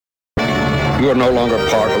You are no longer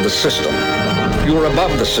part of the system. You are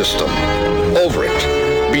above the system, over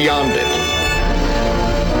it, beyond it.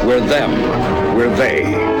 We're them. We're they.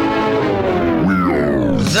 We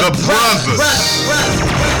are the brothers.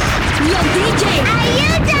 Yo, DJ, are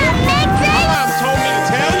you done mixing? Mom told me to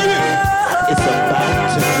tell you. It's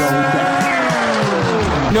about to go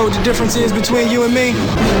down. You know what the difference is between you and me?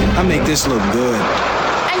 I make this look good.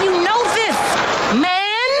 And you know this,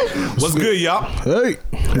 man. What's good, y'all? Hey,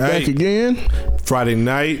 back again. Friday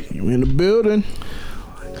night. You in the building.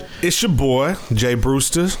 It's your boy, Jay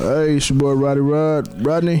Brewster. Hey, it's your boy,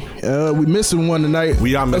 Rodney. We missing one tonight.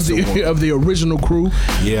 We are missing one. Of the original crew.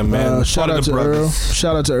 Yeah, man. Shout out to Earl.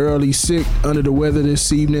 Shout out to Earl. He's sick, under the weather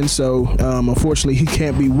this evening, so unfortunately he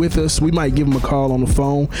can't be with us. We might give him a call on the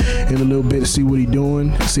phone in a little bit to see what he's doing.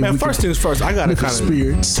 Man, first things first, I gotta kind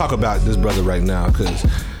of talk about this brother right now, because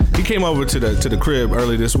he came over to the crib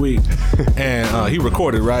early this week and he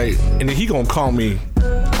recorded, right? And then he gonna call me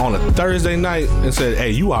on a Thursday night and said, "Hey,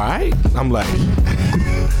 you all right?" I'm like,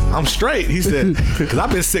 "I'm straight." He said, "Because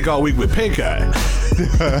I've been sick all week with pink eye.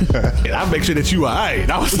 And I'll make sure that you all right."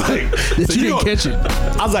 And I was like, so you didn't catch it.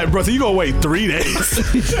 I was like, "Bro, so you gonna wait 3 days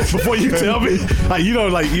before you tell me?" Like, I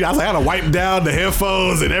was like, I gotta wipe down the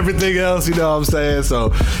headphones and everything else, you know what I'm saying?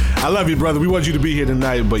 So I love you, brother. We want you to be here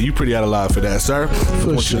tonight, but you pretty out of line for that, sir. I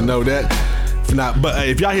want you to know that. But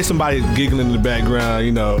if y'all hear somebody giggling in the background,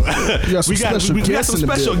 you know, we got some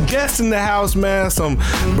special guests in the house, man. Some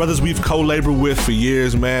brothers we've co-labored with for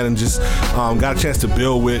years, man, and just got a chance to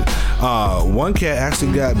build with. One cat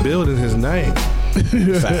actually got billed in his name.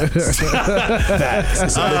 Facts.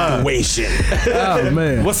 It's graduation. Oh,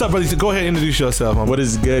 man. What's up, brother? Go ahead and introduce yourself, homie. What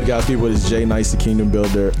is good, guys? People, it's Jay Nice, the Kingdom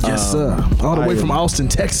Builder. Yes, sir. All the way from Austin,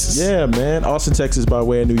 Texas. Yeah, man. Austin, Texas by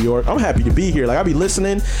way of New York. I'm happy to be here. Like, I be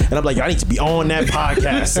listening, and I'm like, I need to be on that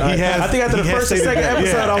podcast. I think after the first and second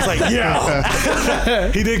episode, I was like,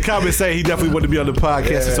 yeah. He did come and say he definitely wanted to be on the podcast.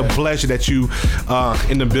 Yeah. It's a pleasure that you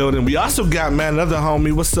in the building. We also got, man, another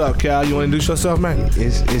homie. What's up, Cal? You want to introduce yourself, man?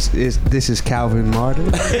 This is Calvin Martin.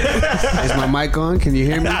 Is my mic on? Can you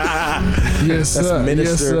hear me? Yes, sir. That's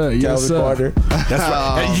Minister Calvin Carter. That's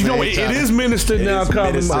right. Oh, you know, it is Minister now,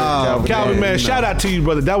 Calvin. Calvin, man, shout out to you,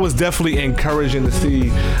 brother. That was definitely encouraging to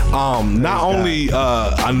see not only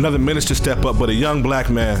another minister step up, but a young black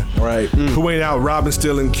man, right, who ain't out robbing,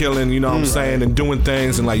 stealing, killing, you know what I'm saying, and doing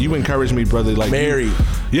things. And like, you encourage me, brother. Like, married.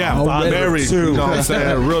 Married. You know what I'm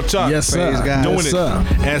saying? Real talk. Yes, sir. Doing yes, it. Sir.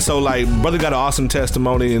 And so, like, brother got an awesome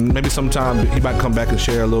testimony, and maybe sometime he might come back and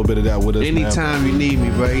share a little bit of that with us. Anytime you need me,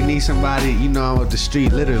 bro. You need somebody, you know, I'm at the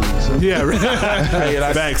street, literally. So. Yeah,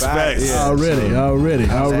 right. Facts. Yeah.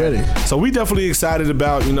 Already. So we definitely excited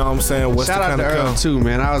about, you know what I'm saying, what's Shout the out kind to of Earl too,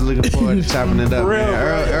 man. I was looking forward to chopping it up,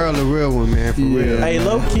 man. Earl the real one, man, for real. Hey,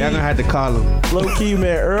 low key, y'all gonna have to call him. Low key,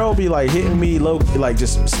 man. Earl be like hitting me, like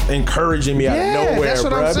just encouraging me out of nowhere, that's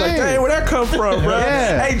what bro. I'm saying. Like, dang, where that come from, bro?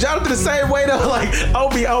 Yeah. Hey, Jonathan, the same way though. Like,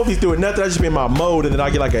 I'll be doing nothing. I just be in my mode, and then I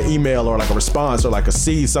get like an email or like a response or like a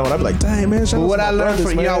see something. I be like, dang, man. But what I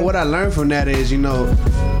learned from that is, you know,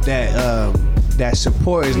 that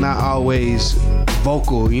support is not always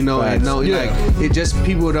vocal, you know, right. and like it just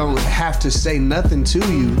people don't have to say nothing to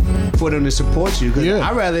you for them to support you. Because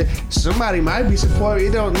I rather somebody might be supporting.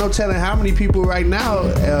 You don't no telling how many people right now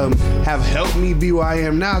have helped me be where I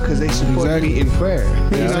am now because they support me in prayer.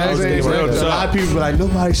 You know what I'm saying? A lot of people be like,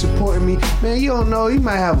 nobody's supporting me. Man, you don't know. You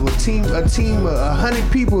might have a team of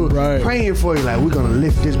 100 people praying for you. Like, we're gonna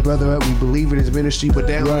lift this brother up. We believe in his ministry, but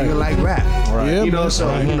they don't even like rap. Right. Yeah, you know,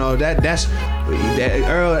 so you know that's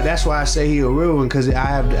Earl. That's why I say he a real one, because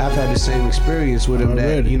I've had the same experience with him.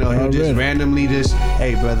 That you know, he'll just randomly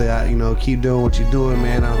hey brother, keep doing what you're doing,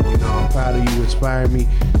 man. I'm proud of you, inspire me.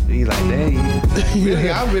 And he's like, dang, really,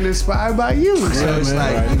 I've been inspired by you. So it's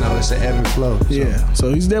like, it's an ebb and flow. So. Yeah,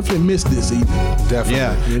 so he's definitely missed this evening. Definitely.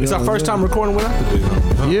 Yeah, it's our first time recording without the dude.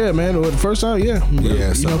 Huh? Yeah, man. Well, the first time,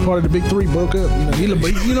 part of the big three broke up. He love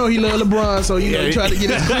LeBron, so he tried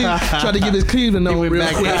to get his Cleveland on real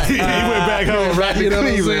quick. He went back home, right? You know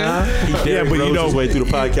what I'm saying? But you know his way through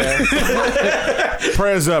the podcast.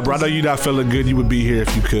 Prayers up, bro. I know you're not feeling good. You would be here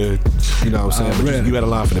if you could. You know what I'm saying? But you had a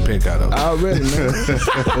line for the pink eye, though. Already, man.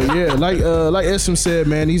 But yeah, like SM said,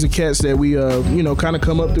 man, these are cats that we kind of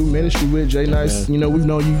come up through ministry with. Jay Nice, we've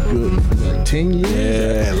known you for like 10 years.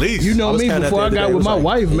 Yeah, at least. You know me before I got with my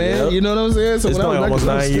wife, man. You know what I'm saying? So it's been almost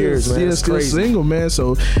 9 years, man. Still single, man.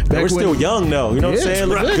 So we're still young, though. You know what I'm saying?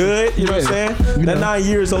 Look good. You know what I'm saying? That 9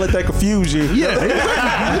 years, don't let that confuse you.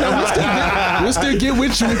 We'll still get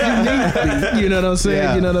with you if you need me. You know what I'm saying?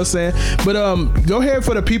 Yeah. You know what I'm saying? But go ahead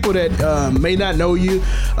for the people that that may not know you,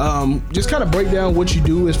 just kind of break down what you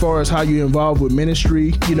do as far as how you're involved with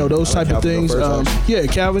ministry, those type of things. Yeah,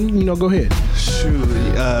 Calvin, go ahead. Shoot,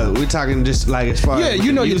 we're talking just like as far as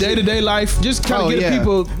your day-to-day life. Just kind of give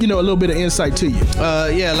people, a little bit of insight to you.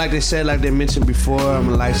 Yeah, like they mentioned before, I'm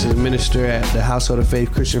a licensed minister at the Household of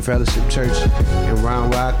Faith Christian Fellowship Church in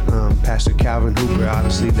Round Rock. Pastor Calvin Hooper,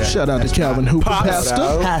 honestly. Shout out to Calvin Hooper, Pastor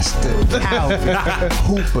Calvin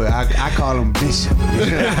Hooper. I call him Bishop.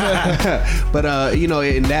 But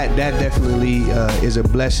and that definitely is a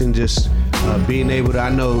blessing. Just being able to, I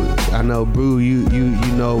know, Brew, you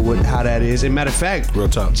know how that is. And matter of fact, real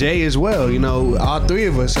talk. Jay as well. All three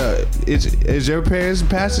of us. Is your parents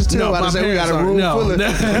pastors too? No, I my say we got a room full of. Not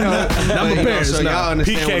my parents. So y'all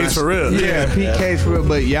understand. PK's for real. Yeah, PK's for real.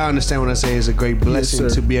 But y'all understand what I say. It's a great blessing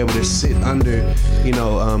to be able to sit under,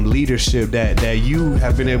 leadership that you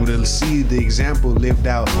have been able to see the example lived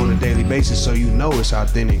out on a daily basis. So it's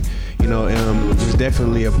authentic. It's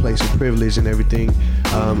definitely a place of privilege and everything.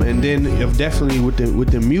 And then definitely with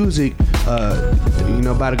the music,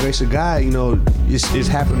 by the grace of God, it's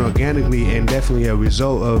happened organically and definitely a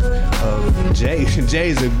result of Jay. Jay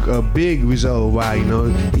is a big result. Why?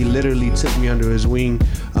 He literally took me under his wing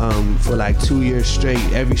for like 2 years straight.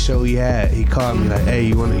 Every show he had, he called me like, "Hey,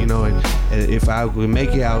 you want to?" And if I would make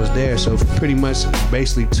it, I was there. So pretty much,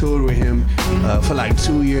 basically toured with him for like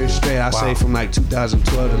 2 years straight. I say from like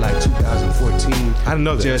 2012 to like 2014. I didn't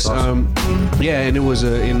know that. Just and it was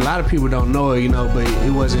and a lot of people don't know it, but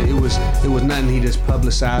it wasn't. It was nothing he just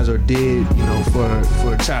publicized or did, for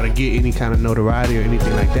try to get any kind of notoriety or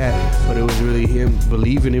anything like that. But it was really him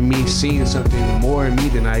believing in me, seeing something more in me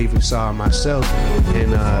than I even saw in myself,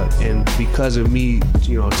 and because of me,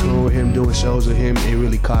 touring with him, doing shows with him, it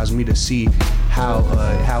really caused me to see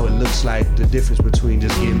how it looks like the difference between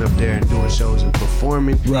just getting up there and doing shows and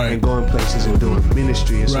performing, and going places and doing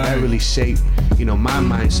ministry. And so that really shaped, my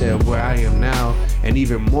mindset of where I am now, and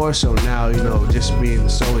even more so now, just being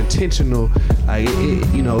so intentional. Like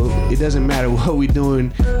it doesn't matter what we're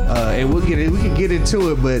doing, and we can get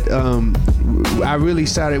into it, but I really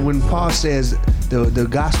started when Paul says the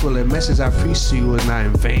gospel and message I preached to you was not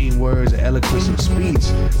in vain words or eloquence of speech,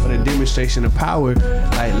 but a demonstration of power.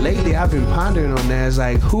 Like lately, I've been pondering on that. It's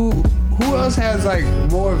like who else has like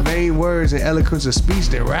more vain words and eloquence of speech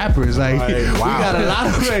than rappers? Like we got a lot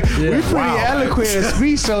of we pretty eloquent in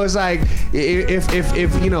speech. So it's like if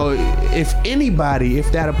anybody,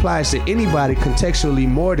 if that applies to anybody contextually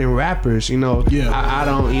more than rappers, I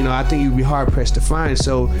don't, I think you'd be hard pressed to find.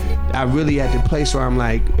 So I really at the place where I'm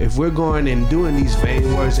like, if we're going and doing these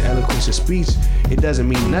vain words and eloquence of speech, it doesn't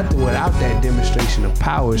mean nothing without that demonstration of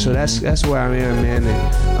power. So that's where I am, man.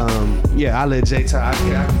 And I'll let Jay talk.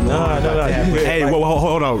 No. Hey,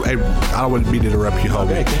 hold on. Hey, I don't want to be to interrupt you,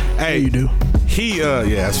 homie. Hey, you do. He,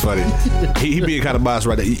 that's funny. he being kind of biased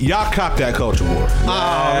right there. Y'all cop that culture war.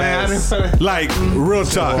 Oh, man. Like, real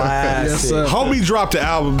talk. Yes, sir. Homie dropped an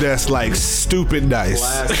album that's like stupid nice.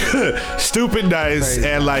 Stupid nice. Crazy.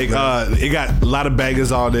 And like, it got a lot of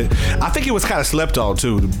bangers on it. I think it was kind of slept on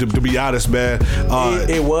too, to be honest, man.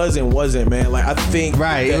 It was and wasn't, man. Like, I think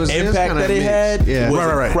the impact that it had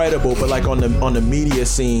was incredible. But like on the media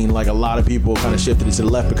scene, like a lot of people kind of shifted it to the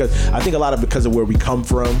left because I think because of where we come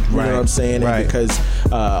from. You know what I'm saying? Right. Because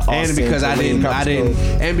and because I didn't,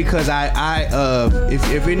 and because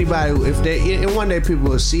if anybody, if they, and one day people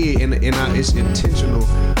will see it, and it's intentional,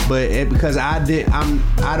 but because I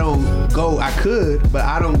could, but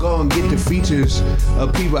I don't go and get the features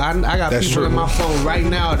of people. I got That's people true. in my phone right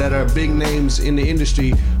now that are big names in the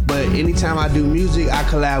industry. But anytime I do music, I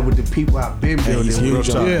collab with the people I've been building with.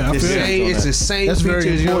 It's the same That's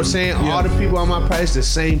features, you know what I'm saying? Yeah. All the people on my page, the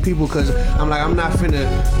same people, because I'm like, I'm not finna,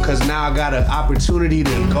 because now I got an opportunity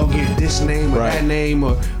to go get this name or that name,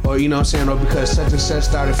 or you know what I'm saying, or because such and such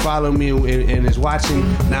started following me and is watching,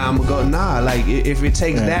 now I'm gonna go, like, if it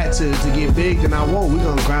takes that to get big, then I won't. We're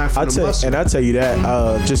gonna grind for the muscle. And I tell you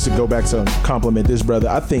that, just to go back to compliment this brother,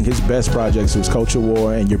 I think his best projects was Culture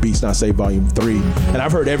War and Your Beats Not Safe Volume 3. And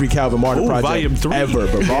I've heard every Calvin Martin project ever,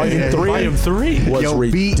 but Volume 3 was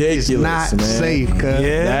ridiculous, not safe,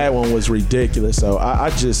 that one was ridiculous. So I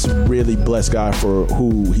just really bless God for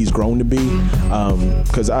who he's grown to be,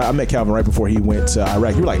 because I met Calvin right before he went to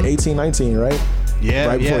Iraq. You were like 18, 19, right?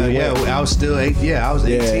 Yeah, I was still 8. Yeah, I was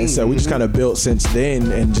 18. So we just kind of built since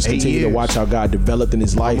then, and just continue to watch how God developed in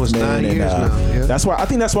his life, almost man. 9 years now. Yeah. That's why I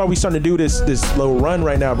think that's why we starting to do this little run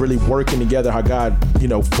right now, really working together. How God,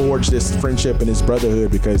 forged this friendship and this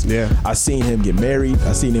brotherhood, because I seen him get married,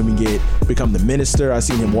 I seen him become the minister, I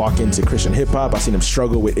seen him walk into Christian hip hop, I seen him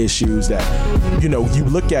struggle with issues that you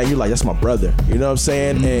look at, you're like, that's my brother. You know what I'm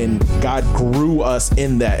saying? And God grew us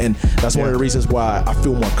in that, and that's one of the reasons why I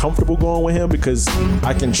feel more comfortable going with him, because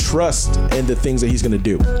I can trust in the things that he's gonna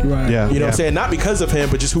do. Right. Yeah. You know what I'm saying? Not because of him,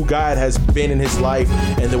 but just who God has been in his life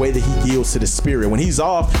and the way that he yields to the Spirit. When he's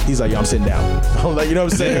off, he's like, yo, I'm sitting down. I'm like, you know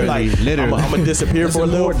what I'm saying? Literally. I'm gonna disappear for a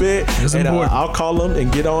little bit, and I'll call him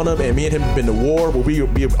and get on him. And me and him have been to war where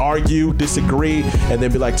we argue, disagree, and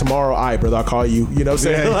then be like, tomorrow, all right, brother, I'll call you. You know what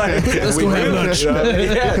I'm saying? Let's go have lunch.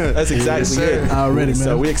 That's exactly it. Already, man.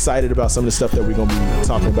 So we're excited about some of the stuff that we're gonna be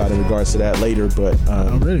talking about in regards to that later. But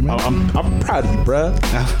already, man. I'm proud of you, bro.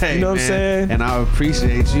 Hey, you know what I'm saying? And I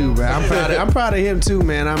appreciate you, bro. I'm proud of him too,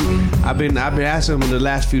 man. I've been asking him in the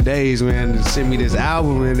last few days, man, to send me this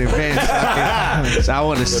album in advance. So I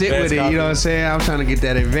want to sit with it. You know what I'm saying? I'm trying to get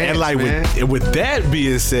that advance, and with that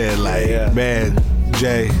being said, man,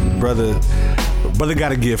 Jay, brother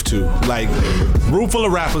got a gift too. Like, room full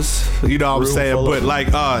of rappers, you know what I'm saying? But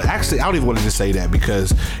actually, I don't even want to just say that,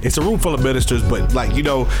 because it's a room full of ministers, but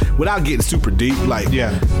without getting super deep,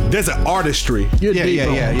 there's an artistry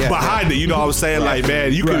behind it, you know what I'm saying? Like,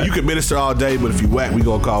 man, you can minister all day, but if you whack, we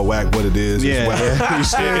gonna call whack what it is. Yeah.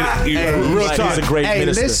 Real talk. He's a great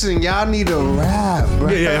minister. Listen, y'all need to rap,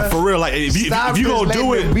 bro. Yeah, for real. Like, if you gonna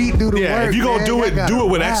do it, if you gonna do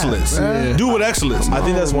it with excellence. Do it with excellence. I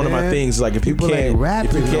think that's one of my things. Like, if you can't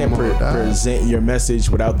present your message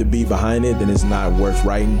without the beat behind it, then it's not worth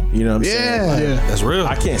writing. You know what I'm saying? That's real.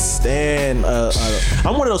 I can't stand.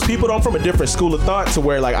 I'm one of those people. I'm from a different school of thought, to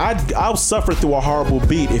where I'll suffer through a horrible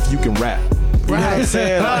beat if you can rap. You know what I'm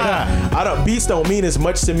saying? Beats don't mean as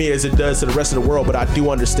much to me as it does to the rest of the world, but I do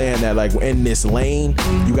understand that, in this lane,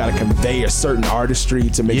 you got to convey a certain artistry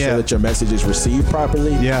to make sure that your message is received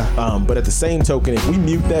properly. But at the same token, if we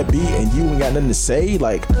mute that beat and you ain't got nothing to say,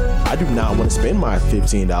 I do not want to spend my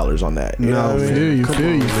 $15 on that. You know what I mean?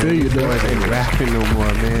 Feel you. Boys ain't rapping no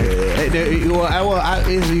more, man.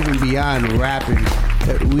 It's even beyond rapping.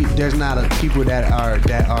 There's not people that are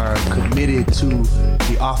committed to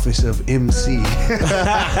the office of MC. That's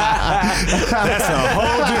a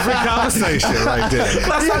whole different conversation right there.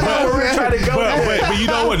 That's not where we're trying to go. But you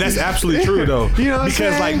know what? That's absolutely true, though. You know what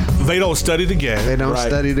because I'm saying? They don't study the game. They don't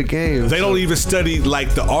study the game. They don't even study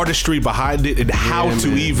the artistry behind it and how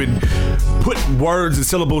to even put words and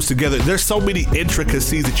syllables together. There's so many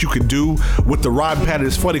intricacies that you can do with the rhyme pattern.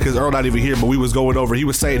 It's funny because Earl not even here, but we was going over. He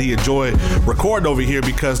was saying he enjoyed recording over here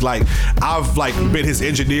because I've been his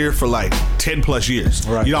engineer for 10 plus years.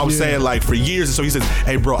 Right. You know what I'm saying? For years. And so he says,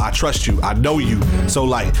 hey bro, I trust you. I know you.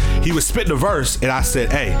 So he was spitting a verse and I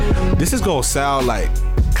said, hey, this is gonna sound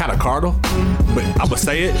kind of carnal, but I'm gonna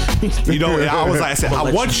say it. You know, and I said,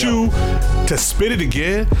 I want you to spit it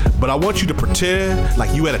again, but I want you to pretend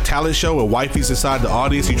like you at a talent show and wifey's inside the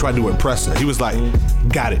audience. He tried to impress her. He was like,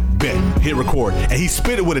 got it, bet, hit record. And he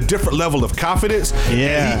spit it with a different level of confidence.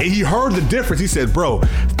 Yeah. And he heard the difference. He said, bro,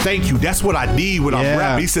 thank you. That's what I need when I'm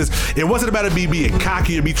rapping. He says, it wasn't about me being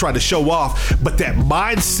cocky or me trying to show off, but that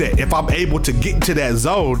mindset, if I'm able to get into that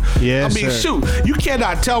zone. I mean, shoot, you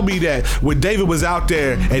cannot tell me that when David was out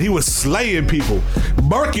there and he was slaying people,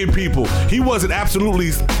 murking people, he wasn't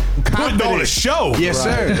absolutely putting on a show. Yes,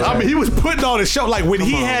 sir. I mean, he was putting on a show. When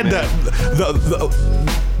he had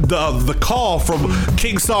the call from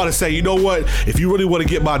King Saul to say, you know what, if you really want to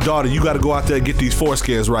get my daughter, you got to go out there and get these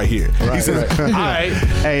foreskins right here. Right, he says, all right,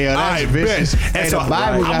 hey, that's vicious. And so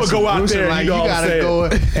I'm gonna go out there. You gotta go,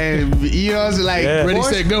 and you know, it's ready,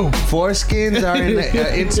 set, go. Foreskins are in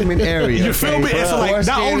the intimate area. You feel me? And so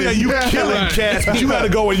not only are you killing cats, but you gotta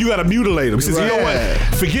go and you gotta mutilate them. He says, you know what?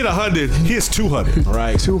 Forget 100. Here's 200.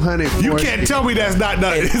 Right, 200. You can't tell me that's not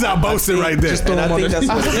nothing. It's not boasting right there. And I think that's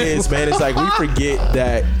what it is, man. It's we forget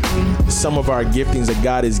that some of our giftings that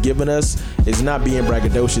God has given us is not being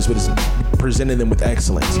braggadocious, but it's presenting them with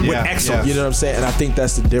excellence. With excellence. You know what I'm saying? And I think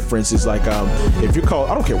that's the difference. Is if you're called,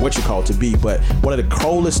 I don't care what you're called to be, but one of the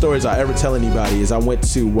coolest stories I ever tell anybody is I went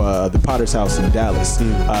to the Potter's house in Dallas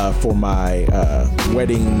for my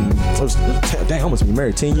wedding. I almost been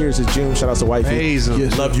married 10 years this June. Shout out to wifey.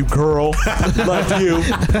 Yes. Love you, girl. Love you.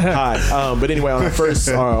 Hi. But anyway, on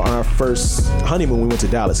our first honeymoon, we went to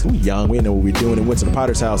Dallas. We were young. We didn't know what we were doing, and went to the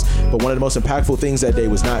Potter's house. But one of the most impactful things that day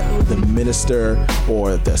was not the minister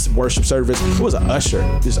or the worship service. It was an usher,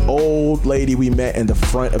 this old lady we met in the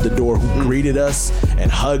front of the door who greeted us and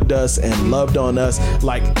hugged us and loved on us.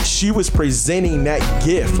 Like, she was presenting that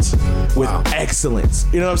gift with excellence.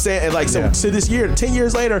 You know what I'm saying? And like, so to this year, 10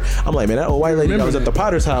 years later, I'm like, man, that old white lady that was at the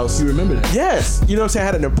Potter's house. You remember that? Yes. You know what I'm saying? I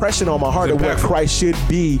had an impression on my heart of what Christ should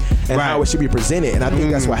be and how it should be presented. And I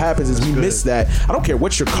think that's what happens is we miss that. I don't care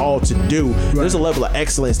what you're called to do. There's a level of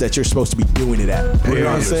excellence that you're supposed to be doing it at. You know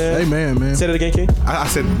what I'm saying? Amen, man. Say that again, King. I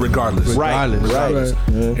said regardless. Right.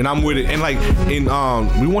 And I'm with it. And like,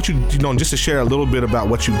 we want you, just to share a little bit about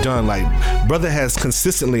what you've done. Like, brother has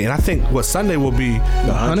consistently, and I think what Sunday will be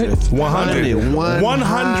the 100th. 100. 100.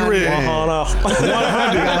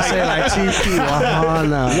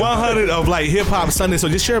 100 of like hip hop Sunday. So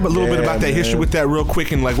just share a little bit about that history with that real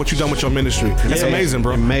quick and like what you've done with your ministry. That's amazing,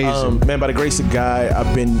 bro. Amazing. Man, by the grace of God,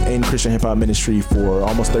 I've been in Christian hip hop ministry for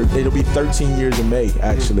almost it'll be 13 years in May,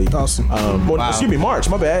 actually. Awesome. Excuse me, March.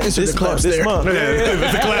 My bad. It's this month. It's a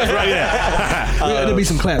class, right? Yeah. There'll be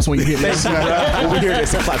some claps when you hear this. When we hear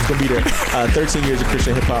this, some claps gonna be there. 13 years of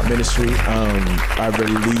Christian hip hop ministry. I've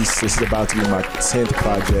released. This is about to be my 10th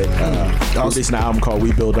project. I released an album called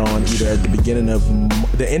We Build On either at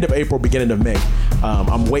the end of April, beginning of May.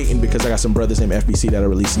 I'm waiting because I got some brothers named FBC that are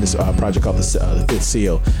releasing this project called the Fifth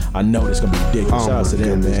Seal. I know it's gonna be ridiculous. Shout out to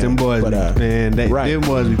them, man. Them boys, them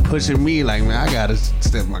boys be pushing me like, man, I gotta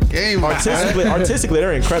step my game. Artistically,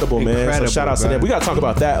 they're incredible, man. So shout out to them. We gotta talk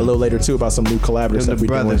about that a little later too, about some new collaborative stuff we're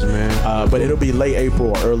doing. Man. But it'll be late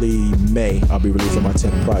April or early May. I'll be releasing my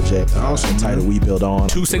 10th project. Entitled We Build On.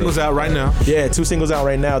 2 singles out right now. Yeah, 2 singles out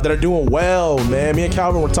right now that are doing well, man. Me and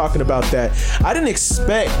Calvin were talking about that. I didn't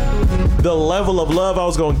expect the level of love I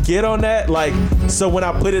was gonna get on that. Like, so when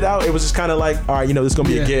I put it out, it was just kind of like, all right, this is gonna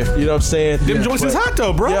be a gift. You know what I'm saying? Them joints is hot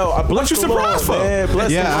though, bro. Yo, I bless you surprised for. I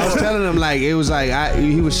was telling him like it was like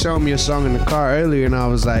he was showing me a song in the car earlier, and I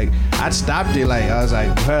was like, I stopped it. Like I was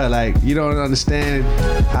like, bro, like you don't understand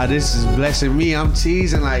how this is blessing me. I'm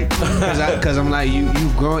teasing like because I'm like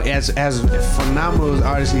you've grown as phenomenal as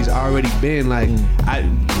artist he's already been. Like I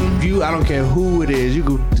don't care who it is, you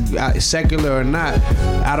could secular or not.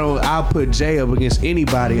 I'll put Jay up against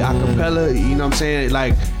anybody. Acapella, you know what I'm saying?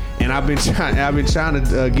 Like. And I've been trying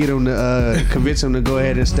to get him to convince him to go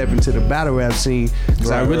ahead and step into the battle rap scene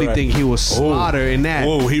because I really think he was slaughter in that.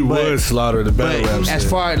 He was slaughter in the battle rap scene. As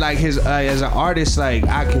far as like his as an artist, like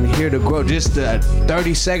I can hear the growth. Just the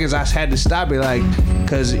 30 seconds, I had to stop it, like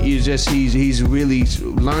because he's really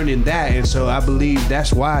learning that, and so I believe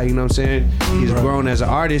that's why, you know what I'm saying, he's grown as an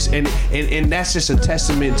artist, and that's just a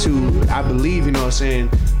testament to, I believe, you know what I'm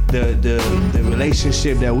saying, the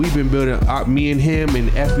relationship that we've been building, me and him and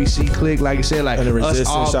FBC Click, like I said, like us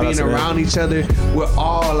all being around each other, we're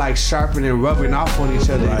all like sharpening and rubbing off on each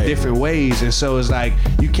other in different ways, and so it's like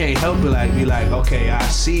you can't help it, like be like, okay, I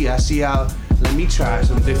see how. Let me try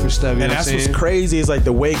some different stuff. You know that's what's crazy is like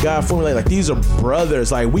the way God formulated. Like these are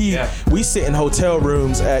brothers. Like we sit in hotel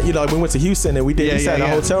rooms at, like we went to Houston and we sat in a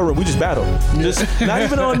hotel room. We just battled. Just not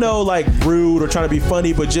even on no like rude or trying to be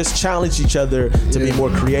funny, but just challenge each other to be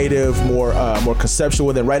more creative, more conceptual.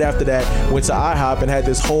 And then right after that, went to IHOP and had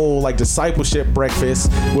this whole like discipleship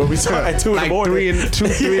breakfast where we started at 2 in the morning.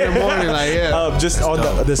 3 in the morning, like just on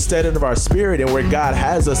the steading of our spirit and where God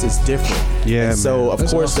has us is different. Yeah. And so of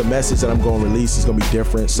course the message that I'm going to release is gonna be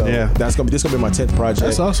different. So this gonna be my 10th project.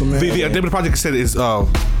 That's awesome, man. The name of the project said is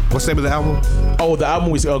what's the name of the album? Oh, the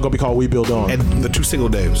album is gonna be called We Build On. And the 2 single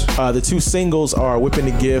names. The 2 singles are Whipping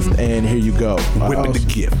the Gift and Here You Go. Whipping the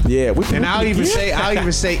Gift. Yeah, and I'll even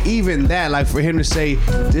say even that, like for him to say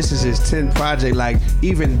this is his 10th project, like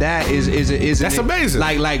even that is that's amazing.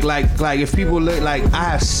 Like if people look, like I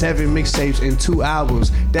have 7 mixtapes and 2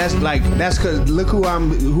 albums. That's because look who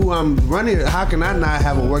I'm running. How can I not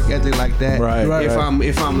have a work ethic like that? Right.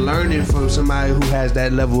 If I'm learning from somebody who has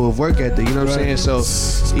that level of work ethic, you know what I'm saying? So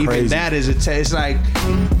even crazy. That is it's like,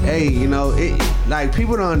 hey, like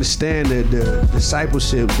people don't understand the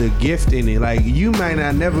discipleship, the gift in it. Like you might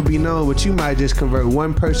not never be known, but you might just convert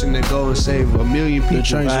one person to go and save 1 million people.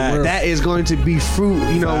 That is going to be fruit.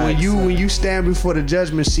 When you stand before the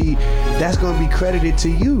judgment seat, that's going to be credited to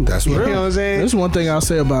you. That's real. You know what I'm saying? There's one thing I'll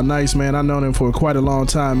say about Nice, man. I've known him for quite a long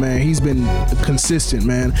time, man. He's been consistent,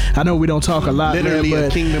 man. I know we don't talk talk a lot, literally man, a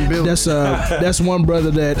kingdom builder. That's one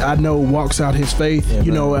brother that I know walks out his faith.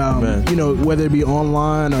 Whether it be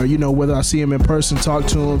online or whether I see him in person, talk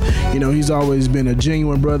to him. He's always been a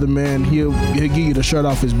genuine brother, man. He'll give you the shirt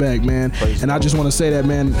off his back, man. I just want to say that,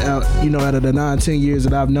 man. Out of the 9-10 years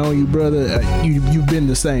that I've known you, brother, you've been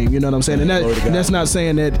the same. You know what I'm saying? And that's not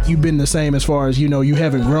saying that you've been the same as far as you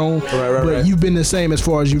haven't grown, but you've been the same as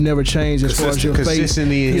far as you've never changed. As far as your faith,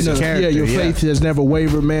 your faith has never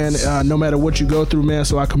wavered, man. No matter what you go through, man.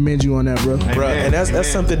 So I commend you on that, bro. And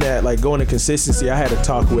that's something that, like, going to consistency. I had a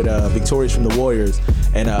talk with Victorious from the Warriors,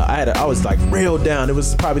 and I was like real down. It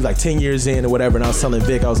was probably like 10 years in or whatever, and I was telling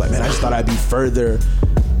Vic, I was like, man, I just thought I'd be further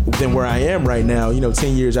than where I am right now,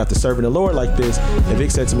 10 years after serving the Lord like this. And Vic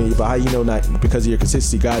said to me, but how you know not because of your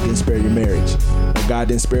consistency, God didn't spare your marriage, or God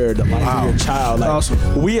didn't spare the life of your child. Like,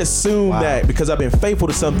 awesome. We assume that because I've been faithful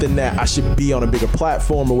to something that I should be on a bigger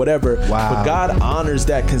platform or whatever. But God honors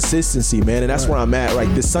that consistency, man, and that's where I'm at. Right,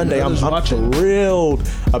 this Sunday, I'm thrilled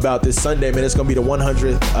about this Sunday, man. It's gonna be the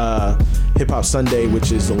 100th Hip Hop Sunday,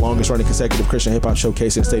 which is the longest running consecutive Christian hip hop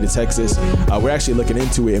showcase in the state of Texas. We're actually looking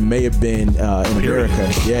into it. It may have been in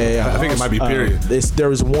America. Yeah. I think it might be period. There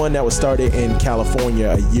was one that was started in California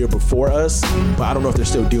a year before us, but I don't know if they're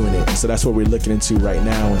still doing it. So that's what we're looking into right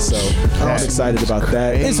now. And so I'm excited about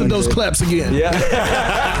that. Insert those claps again. Yeah.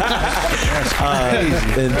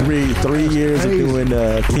 And three years of doing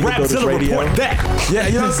Kingdom Builders Radio. Yeah,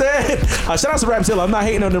 you know what I'm saying? Shout out to Rapzilla. I'm not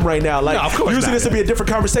hating on them right now. Like, usually this would be a different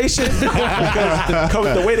conversation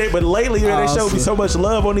because the way but lately they showed me so much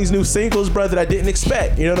love on these new singles, bro, that I didn't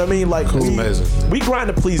expect. You know what I mean? Like, we grind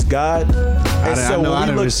to please God. And so when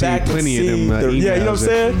we look back and see you know what I'm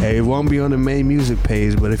saying? Hey, it won't be on the main music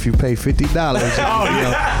page, but if you pay $50,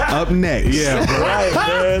 up next. Yeah, bro. Right,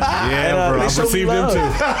 man. Yeah, bro. I've received them too.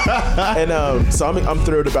 And so I'm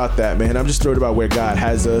thrilled about that, man. I'm just thrilled about where God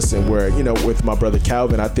has us and where, with my brother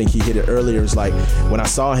Calvin, I think he hit it earlier. It's like, when I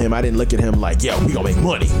saw him, I didn't look at him like, yo, we gonna make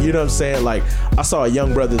money. You know what I'm saying? Like, I saw a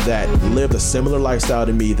young brother that lived a similar lifestyle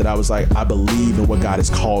to me that I was like, I believe in what God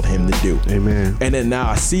has called him to do. Amen. And then now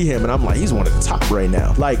I see him and I'm like, he's one of the top right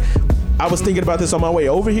now. Like, I was thinking about this on my way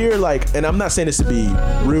over here, like, and I'm not saying this to be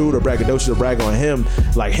rude or braggadocious or brag on him.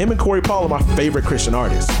 Like, him and Corey Paul are my favorite Christian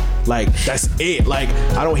artists. Like, that's it. Like,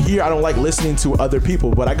 I don't like listening to other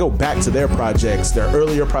people, but I go back to their projects, their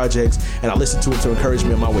earlier projects, and I listen to them to encourage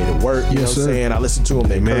me on my way to work. You know what I'm saying? I listen to them,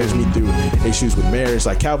 they encourage me through issues with marriage.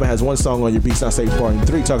 Like, Calvin has one song on Your Beats Not Safe Part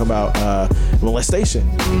 3 talking about molestation.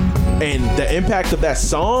 And the impact of that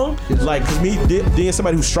song, like, because me being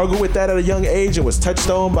somebody who struggled with that at a young age and was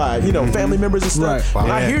touched on by, family members and stuff. Right.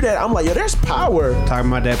 When I hear that, I'm like, yo, there's power.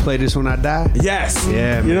 Talking about that Play This When I Die? Yes.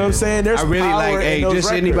 Yeah, you know what I'm saying? There's I really power like, hey, in those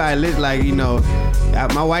just records. Anybody,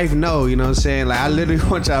 like, my wife know, you know what I'm saying? Like, I literally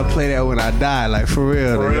want y'all to play that when I die, like, for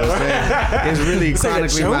real. You know what I'm saying? It's really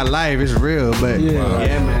chronicling my life. It's real, but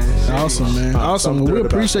man. Awesome, man. Awesome. We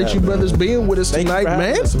appreciate you brothers being with us tonight,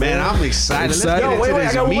 man. Man, I'm excited. Yo, wait,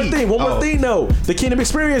 I got one more thing. One more thing, though. The Kingdom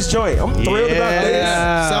Experience joint. I'm thrilled about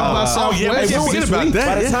this. South by Southwest. Forget about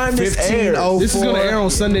that. By the time this airs, this is going to air on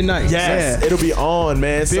Sunday night. Yes, it'll be on,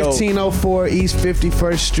 man. 1504 East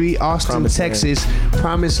 51st Street, Austin, Texas.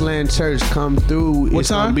 Promised Land Church. Come through. What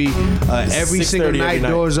time? It's going to be every single night.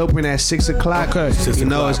 Doors open at 6 o'clock. Okay. It's going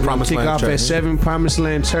to kick off at 7. Promised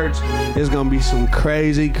Land Church. There's going to be some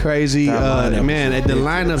crazy man. The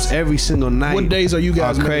lineups every single night. What days are you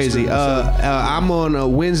guys crazy? I'm on a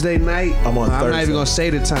Wednesday night. I'm on Thursday. I'm not even going to say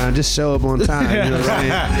the time. Just show up on time. You know what I'm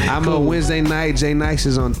saying? I'm on Wednesday night. J Nice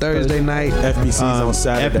is on Thursday night. FBC's on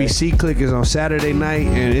Saturday. FBC Click is on Saturday night.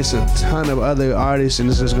 And it's a ton of other artists. And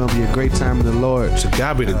this is going to be a great time in the Lord. To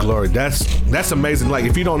God be the glory. That's amazing. Like,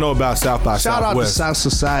 if you don't know about South by Shout Southwest. out to South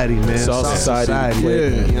Society, man. South Society.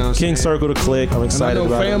 Yeah. You know King Circle to Click. I'm excited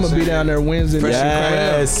about it. Fam will be down there Wednesday.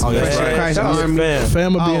 Yes. Oh, that's right.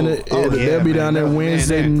 Fam will be in it. They'll be down there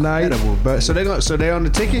Wednesday night. But so they're on the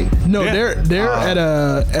ticket? No, they're at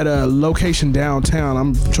a location downtown.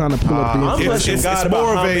 I'm trying to pull up the information. It's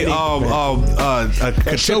more of a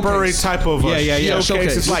contemporary type of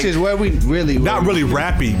showcase. It's which is where we really not really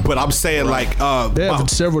rappy, but I'm saying like they have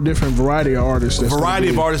several different variety of artists.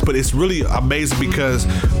 But it's really amazing because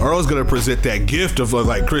Earl's gonna present that gift of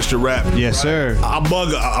like Christian rap. Yes, sir.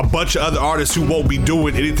 Among a bunch of other artists who won't be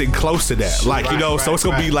doing anything anything close to that. Like, so it's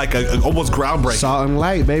gonna be like a almost groundbreaking. Salt and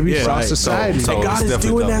light, baby. Salt society. So and God is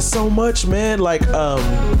doing that so much, man. Like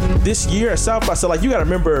this year at South by, so like you gotta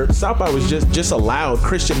remember South by was just allowed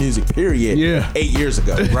Christian music, period. 8 years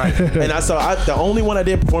ago. Right. And the only one I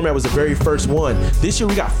didn't perform at was the very first one. This year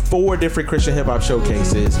we got 4 different Christian hip hop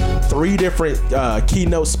showcases, 3 different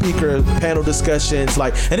keynote speaker panel discussions.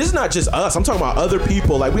 Like, and it's not just us. I'm talking about other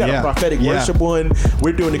people. Like, we got a prophetic worship one.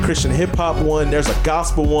 We're doing the Christian hip hop one. There's a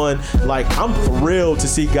gospel one. Like, I'm thrilled to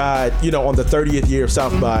see God, on the 30th year of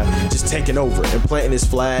South by just taking over and planting his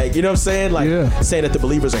flag. You know what I'm saying? Like, saying that the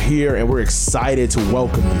believers are here and we're excited to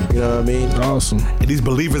welcome you. You know what I mean? Awesome. And these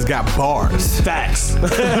believers got bars. Facts.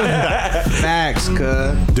 Facts,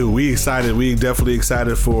 cuz. Dude, we excited. We definitely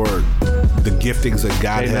excited for the giftings that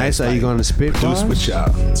God has. Nice. Are you going to spit bars? With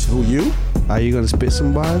y'all. Who, you? Are you going to spit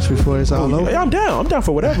some bars before it's all over? Yeah, I'm down. I'm down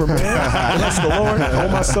for whatever, man. Bless the Lord.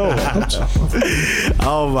 Hold my soul.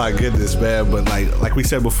 Oh my goodness, man. But like we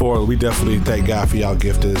said before, we definitely thank God for y'all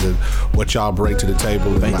giftings and what y'all bring to the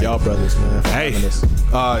table. Thank y'all brothers, man. Hey,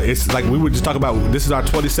 it's like we were just talking about, this is our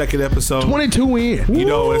 22nd episode. 22 in.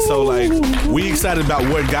 And so like we excited about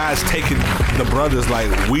where God's taking the brothers. Like,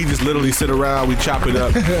 we just literally sit around, we chop it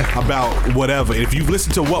up about whatever. And if you've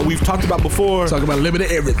listened to what we've talked about before, talk about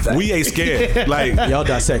limited everything. We ain't scared. Like, y'all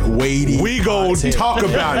dissect weighty. We gon' talk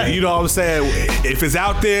about it. You know what I'm saying? If it's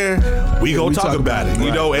out there, we gon' talk about it.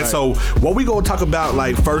 And so what we gonna talk about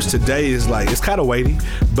like first today is like, it's kind of weighty,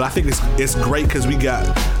 but I think it's great because we got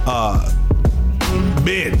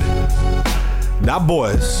men, not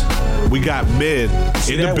boys. We got men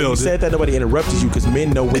in the building. You said that nobody interrupted you because men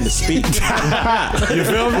know when to speak. You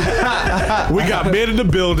feel me? We got men in the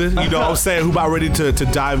building, you know what I'm saying, who about ready to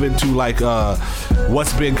dive into like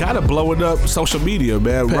what's been kind of blowing up social media,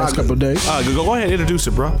 man. Past couple of days. Go ahead and introduce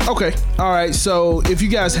it, bro. Okay. All right. So if you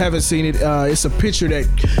guys haven't seen it, it's a picture that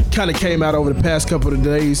kind of came out over the past couple of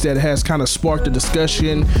days that has kind of sparked a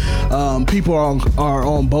discussion. People are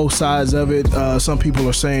on both sides of it. Some people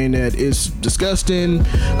are saying that it's disgusting.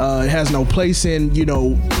 It has no place in,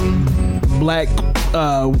 black,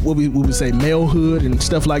 what we would say, malehood and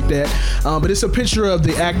stuff like that. But it's a picture of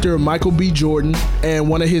the actor Michael B. Jordan and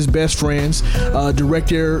one of his best friends,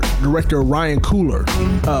 director Ryan Coogler.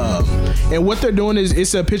 And what they're doing is,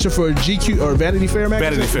 it's a picture for GQ or Vanity Fair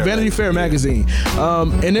magazine. Vanity Fair magazine.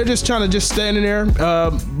 And they're just trying to standing there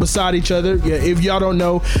beside each other. Yeah, if y'all don't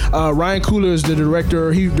know, Ryan Coogler is the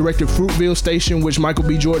director. He directed Fruitvale Station, which Michael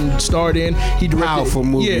B. Jordan starred in. He directed powerful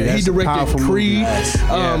movie. Yeah, That's he directed Creed.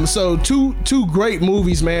 So two great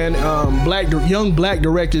movies, man. Young black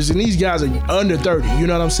directors, and these guys are under 30. You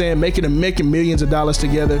know what I'm saying? Making millions of dollars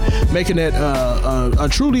together, making that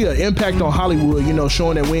truly an impact on Hollywood.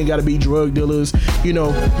 Showing that we ain't got to be drug dealers.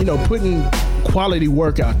 Putting quality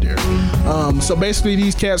work out there. So basically,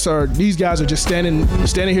 these guys are just standing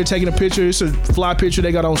here taking a picture. It's a fly picture.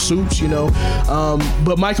 They got on suits,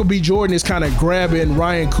 but Michael B. Jordan is kind of grabbing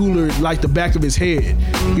Ryan Coogler like the back of his head.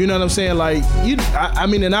 You know what I'm saying? Like, I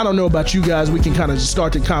mean, and I don't know about you guys. We can kind of just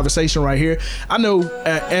start the conversation right here. I know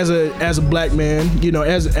as a black man,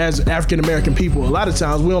 as African American people, a lot of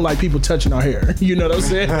times we don't like people touching our hair. You know what I'm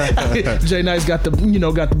saying? Jay Knight's got the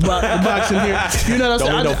box in here. You know what I'm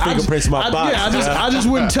saying? Don't fingerprints my box. Yeah, I just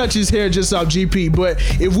wouldn't touch his hair just off GP. But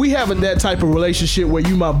if we have that type of relationship where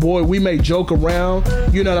you my boy, we may joke around.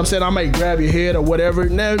 You know what I'm saying? I may grab your head or whatever.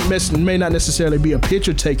 Now, may not necessarily be a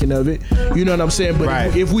picture taken of it. You know what I'm saying?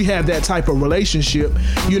 But if we have that type of relationship,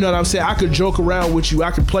 you know what I'm saying? I could joke around with you.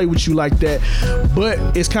 I could play with you like that. But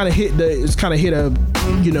it's kind of hit the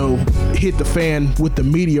fan with the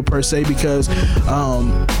media per se, because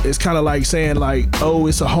it's kind of like saying like, oh,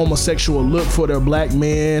 it's a homosexual look for their black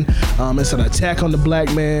man. It's an attack on the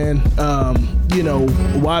black man.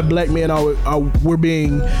 Why black men we're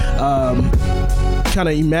being kind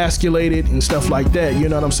of emasculated and stuff like that. You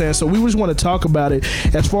know what I'm saying? So we just want to talk about it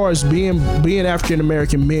as far as being African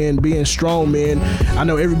American men, being strong men. I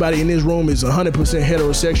know everybody in this room is 100%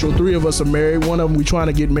 heterosexual. 3 of us are married. One of them we trying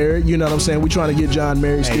to get married. You know what I'm saying? We trying to get John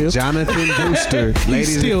married still. Jonathan Brewster,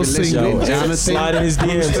 ladies, still single. Jonathan, slide in his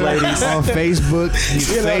DMs, ladies. On Facebook, he's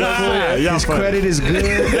faithful. His credit is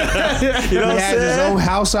good. You know what he has his own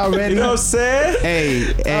house already. You know what I'm saying?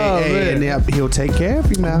 Hey, and he'll take care of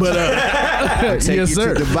you now. But take yes, you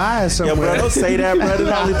sir. to Dubai or somewhere. Yo, bro, don't say that, bro. There's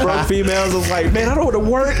all these broke females. I was like, man, I don't want to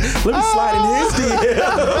work. Let me slide in his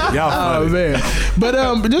DM. Y'all funny. Man. But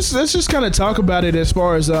let's just kind of talk about it as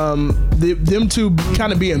far as them two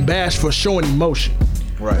kind of being bashed for showing emotion.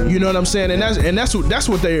 Right. You know what I'm saying? And that's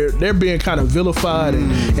what they're being kind of vilified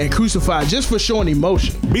and crucified just for showing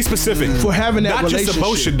emotion. Be specific. For having that relationship. Not just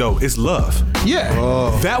emotion though, it's love. Yeah.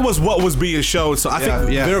 Oh. That was what was being shown. So I think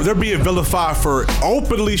they're being vilified for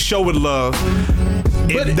openly showing love.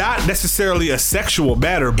 It's not necessarily a sexual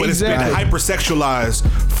matter, but it's been hypersexualized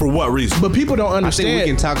for what reason? But people don't understand. I think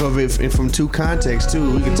we can talk of it from two contexts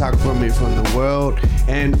too. We can talk from it from the world,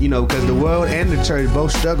 and because the world and the church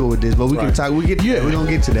both struggle with this. But we can talk. We get to that. We're gonna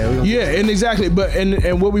get to that. And exactly. But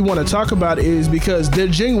and what we want to talk about is because they're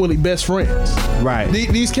genuinely best friends. Right.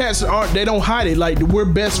 These cats aren't. They don't hide it. Like we're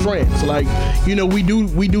best friends. Like we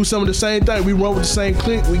do some of the same thing. We run with the same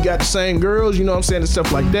clique. We got the same girls. You know what I'm saying, and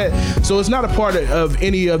stuff like that. So it's not a part of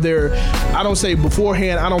any of their. I don't say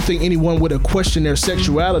beforehand. I don't think anyone would have questioned their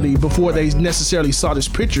sexuality before they necessarily saw this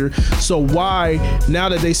picture. So why now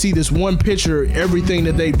that they see this one picture, everything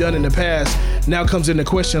that they've done in the past now comes into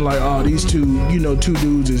question? Like, oh, these two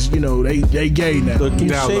dudes is they gay now. Looking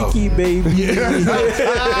shaky, baby. You know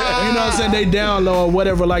what I'm saying? They down low or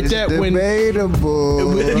whatever like it's that.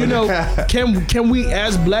 Debatable. Can we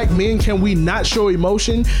as black men can we not show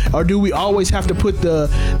emotion, or do we always have to put the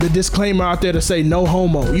disclaimer out there to say no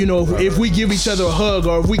homo? If we give each other a hug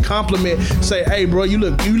or if we compliment, say, hey bro, you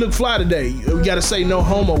look fly today. We gotta say no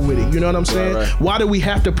homo with it. You know what I'm saying? Right. Why do we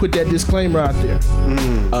have to put that disclaimer out there?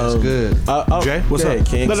 That's good. Jay, what's up?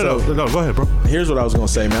 King. No, go ahead, bro. Here's what I was gonna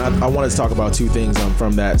say, man. I wanted to talk about two things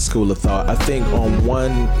from that school of thought. I think on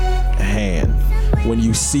one hand, when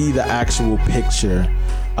you see the actual picture,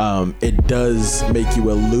 it does make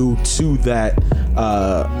you allude to that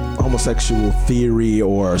homosexual theory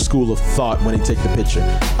or school of thought when they take the picture.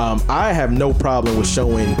 I have no problem with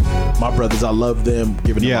showing my brothers I love them,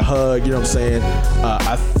 giving them a hug, you know what I'm saying?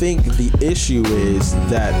 I think the issue is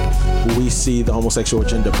that we see the homosexual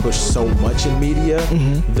agenda pushed so much in media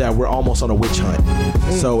that we're almost on a witch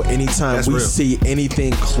hunt. So anytime we see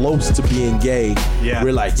anything close to being gay,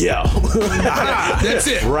 we're like, yo. That's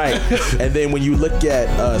it. Right. And then when you look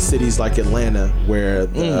at cities like Atlanta, where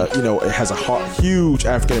it has a huge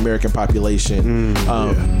African American population,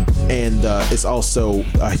 and it's also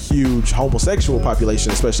a huge homosexual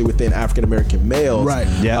population, especially within African American males. Right.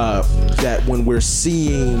 That when we're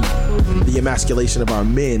seeing the emasculation of our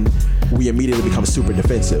men, we immediately become super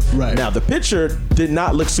defensive. Right. Now the picture did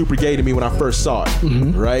not look super gay to me when I first saw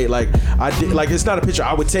it. Right. Like it's not a picture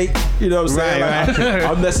I would take. You know what I'm saying? Right.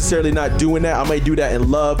 I'm necessarily not doing that. I may do that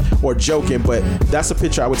in love or joking, but that's a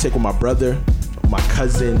picture I would take with my brother, my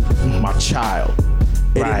cousin, my child.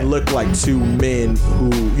 It didn't look like two men who,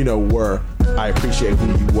 were, I appreciate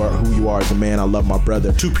who you are as a man. I love my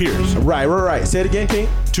brother. Two peers. Right. Say it again, King.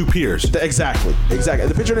 Two peers. Exactly.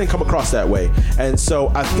 The picture didn't come across that way. And so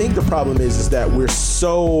I think the problem is that we're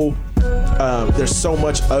so there's so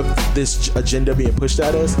much of this agenda being pushed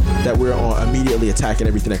at us that we're immediately attacking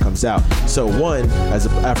everything that comes out. So one, as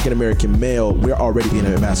an African American male, we're already being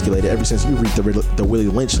emasculated. Ever since you read the Willie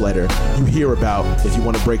Lynch letter, you hear about, if you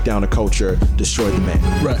want to break down a culture, destroy the man.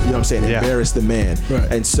 Right. You know what I'm saying? Embarrass the man.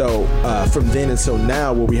 Right. And so from then until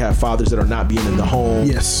now, where we have fathers that are not being in the home,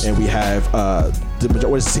 and we have the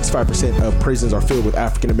majority, 65% of prisons are filled with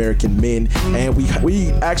African American men, and we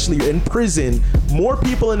actually imprison more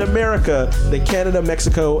people in America than Canada,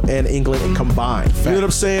 Mexico, and England combined. You know what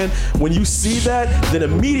I'm saying? When you see that, then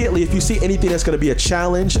immediately, if you see anything that's going to be a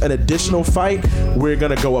challenge, an additional fight, we're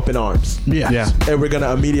going to go up in arms. And we're going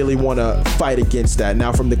to immediately want to fight against that.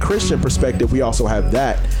 Now, from the Christian perspective, we also have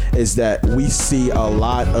is that we see a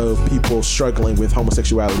lot of people struggling with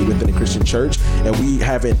homosexuality within the Christian church, and we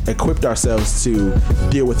haven't equipped ourselves to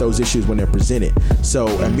deal with those issues when they're presented. So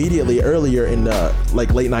immediately earlier in the late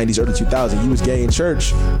 90s, early 2000s, you was gay in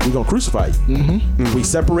church, we're gonna crucify you. We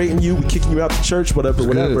separating you, we kicking you out the church,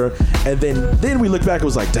 whatever. And then we look back, it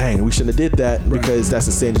was like, dang, we shouldn't have did that because that's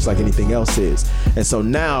a sin just like anything else is. And so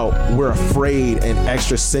now we're afraid and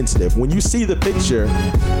extra sensitive. When you see the picture,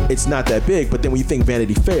 it's not that big, but then when you think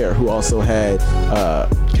Vanity Fair, who also had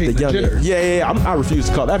the younger, I refuse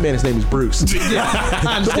to call that man. His name is Bruce.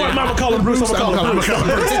 The one mama call him Bruce. I'm gonna call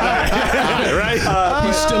him Bruce. Right?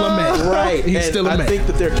 He's still a man. Right. He's still a man. I think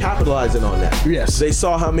that they're capitalizing on that. Yes. They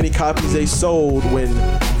saw how many copies they sold when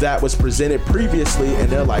that was presented previously, and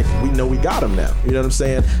they're like, we know we got him now. You know what I'm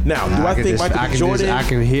saying? Now, do I think Michael B. Jordan?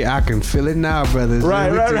 I can feel it now, brothers.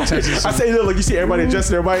 Right. I say, look, you see everybody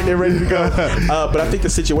adjusting their mic and they're ready to go. But I think the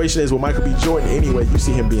situation is with Michael B. Jordan anyway, you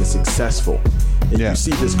see him being successful. And you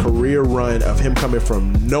see this career run of him coming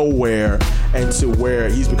from nowhere and to where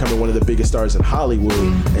he's becoming one of the biggest stars in Hollywood.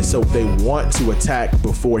 And so they want to attack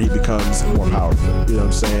before he becomes more powerful. You know what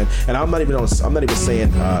I'm saying? And I'm not even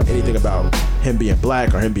saying anything about him being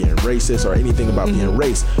black or him them being racist or anything about being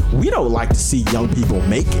race. We don't like to see young people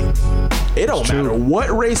making. It don't matter what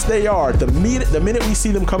race they are. The minute we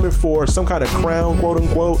see them coming for some kind of crown, quote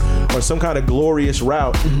unquote, or some kind of glorious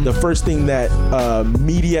route, the first thing that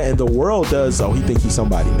media and the world does, he think he's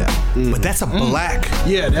somebody now. But that's a black.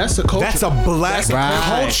 Yeah, that's a culture. That's a black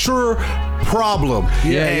culture problem.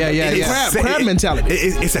 Crab mentality.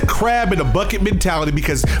 It's a crab in a bucket mentality,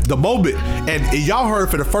 because the moment, and y'all heard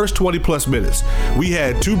for the first 20 plus minutes, we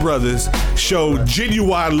had two brothers show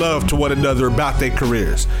genuine love to one another about their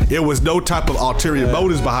careers. It was no type of ulterior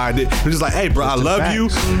motives behind it. It was just like, hey, bro, I love you.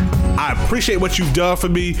 I appreciate what you've done for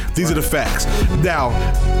me. These are the facts. Now,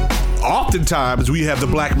 oftentimes we have the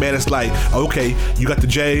black man. It's like, okay, you got the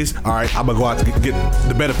J's. All right, I'm gonna go out to get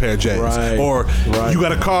the better pair of J's. Or you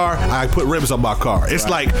got a car. I put rims on my car. It's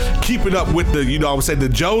like keeping up with the, I would say, the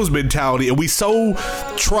Jones mentality, and we so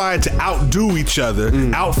try to outdo each other,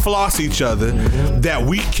 outfloss each other, that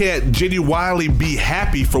we can't genuinely be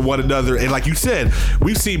happy for one another. And like you said,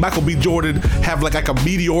 we've seen Michael B. Jordan have like a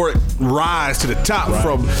meteoric rise to the top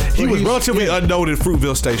from. He was relatively unknown in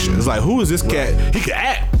Fruitville Station. It's like, who is this cat? He can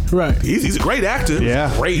act. Right. He's a great actor.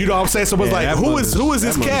 Yeah. Great. You know what I'm saying? So it's like, who is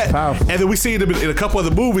this cat? And then we see him in a couple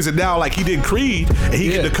other movies, and now like he did Creed, and he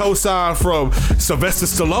get the co-sign from Sylvester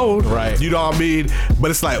Stallone. Right. You know what I mean?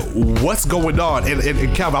 But it's like, what's going on? And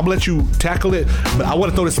Calvin, I'm gonna let you tackle it, but I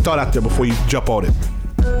want to throw this thought out there before you jump on it.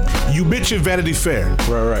 You mentioned Vanity Fair.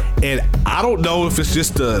 Right. And I don't know if it's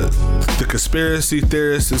just the conspiracy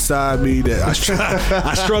theorist inside me that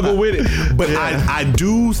I struggle with it, but I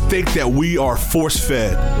do think that we are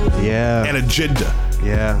force-fed an agenda.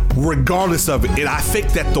 Yeah. Regardless of it. And I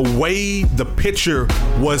think that the way the picture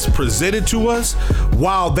was presented to us,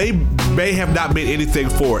 while they may have not meant anything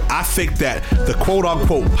for it, I think that the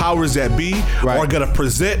quote-unquote powers that be are going to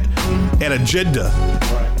present an agenda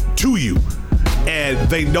to you. And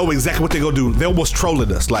they know exactly what they're going to do. They're almost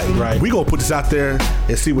trolling us. Like, we going to put this out there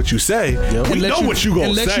and see what you say. We know what you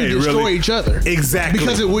going to say, let you destroy each other. Exactly.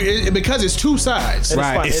 Because it's two sides.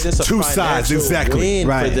 It's two sides. Exactly. Win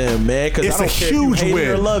for them, man. It's a huge win.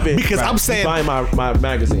 Or love it, because I'm saying, buy my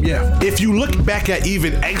magazine. Yeah. If you look back at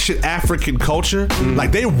even ancient African culture,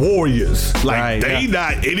 like they're warriors. Like they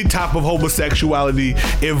not any type of homosexuality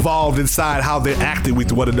involved inside how they're acting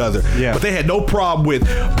with one another. Yeah. But they had no problem with.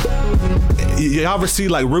 You ever see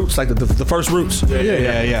like Roots, like the first Roots?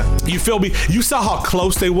 Yeah. You feel me? You saw how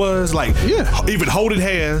close they was, like even holding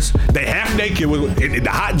hands. They half naked in the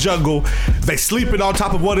hot jungle. They sleeping on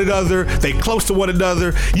top of one another. They close to one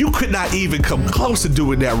another. You could not even come close to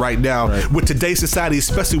doing that right now with today's society,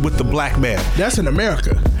 especially with the black man. That's in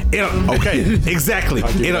America. Exactly.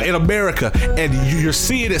 In America, and you're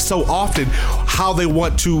seeing it so often how they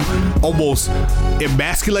want to almost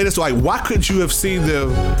emasculate us. Like, why couldn't you have seen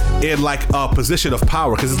them in like a position of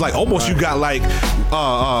power? Because it's like almost you got like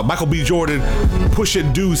Michael B. Jordan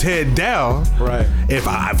pushing dude's head down. Right. If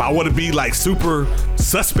I want to be like super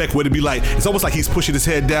suspect, would it be like it's almost like he's pushing his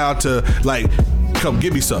head down to like, come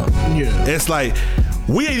give me some. Yeah. It's like.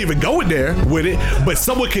 We ain't even going there with it, but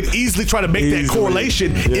someone can easily try to make that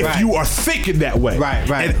correlation if you are thinking that way. Right.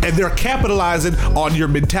 And they're capitalizing on your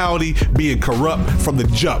mentality being corrupt from the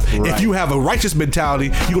jump. Right. If you have a righteous mentality,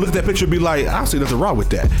 you can look at that picture and be like, I don't see nothing wrong with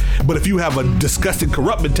that. But if you have a disgusting,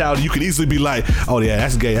 corrupt mentality, you can easily be like, oh yeah,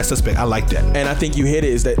 that's gay, that's suspect, I like that. And I think you hit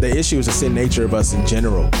it, is that the issue is the sin nature of us in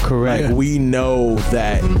general. Correct. Like, we know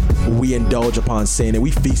that we indulge upon sin and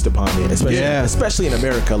we feast upon it, especially in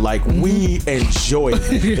America. Like, we enjoy it.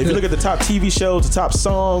 If you look at the top TV shows, the top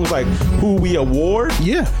songs, like who we award,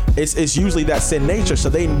 it's usually that sin nature. So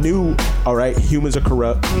they knew, all right, humans are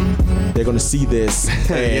corrupt. They're gonna see this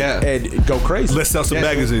and go crazy. Let's sell some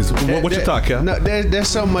magazines. What you thought, Cal? No, there's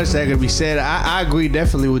so much that can be said. I agree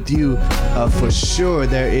definitely with you. For sure,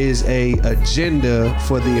 there is a agenda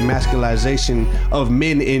for the emasculation of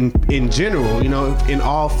men in general. You know, in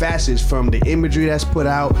all facets, from the imagery that's put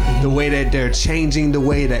out, the way that they're changing the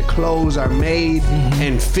way that clothes are made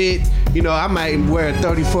and fit. You know, I might wear a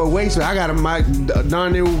 34 waist, but I gotta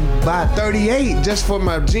darn near buy 38 just for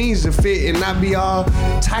my jeans to fit and not be all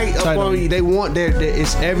tight up on me. They want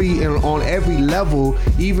it's on every level,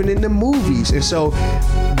 even in the movies. And so,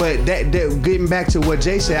 but that getting back to what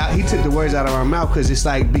Jay said, he took the words out of our mouth, because it's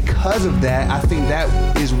like, because of that, I think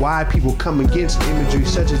that is why people come against imagery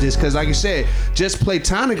such as this. Because like you said, just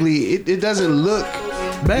platonically, it doesn't look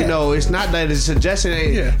bad. You know, it's not that it's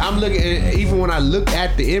suggesting. I'm looking at, even when I look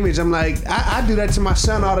at the image, I'm like, I do that to my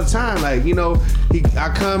son all the time. Like, you know, I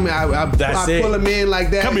come, I pull him in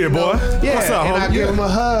like that. Come here, boy. Yeah, what's up, and homie? I give him a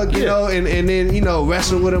hug, you know, and then, you know,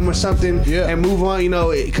 wrestle with him or something and move on, you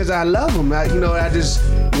know, because I love him. I just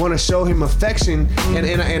want to show him affection,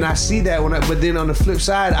 and I see that but then on the flip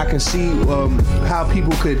side, I can see how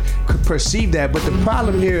people could perceive that. But the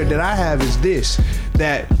problem here that I have is this,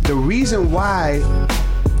 that the reason why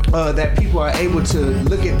that people are able to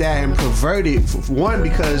look at that and pervert it, one,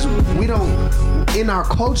 because we don't, in our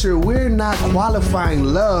culture, we're not qualifying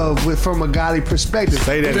love from a godly perspective.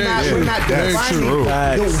 Say that. We're not defining.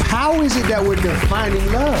 How is it that we're defining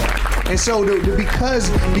love? And so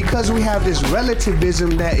because we have this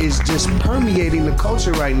relativism that is just permeating the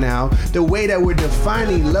culture right now, the way that we're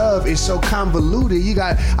defining love is so convoluted.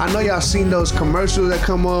 I know y'all seen those commercials that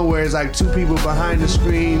come on where it's like two people behind the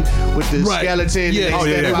screen with the skeleton. Yeah.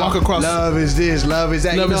 They walk across. Love is this, love is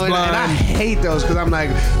that. Love is blind. And I hate those because I'm like,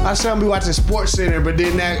 I saw me watching Sports Center, but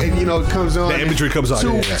then that, you know, it comes on. The imagery comes on.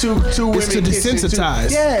 Two women. It's to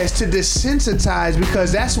desensitize. It's to desensitize,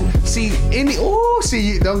 because that's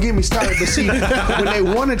don't get me started. But see, when they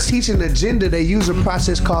want to teach an agenda, they use a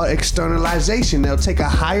process called externalization. They'll take a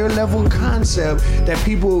higher level concept that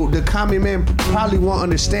the common man probably won't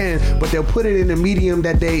understand, but they'll put it in a medium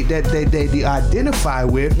that they identify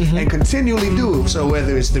with and continually do. So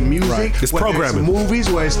whether it's the music, it's whether programming, it's movies,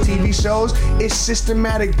 whether it's TV shows, it's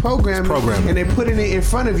systematic programming, and they're putting it in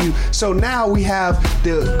front of you. So now we have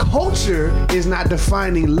the culture is not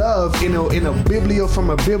defining love from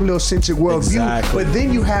a bibliocentric worldview, but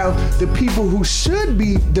then you have the people who should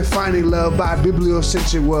be defining love by a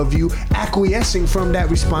bibliocentric worldview acquiescing from that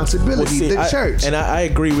responsibility, the church. And I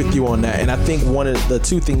agree with you on that. And I think one of the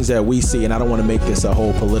two things that we see, and I don't want to make this a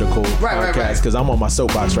whole political podcast because I'm on my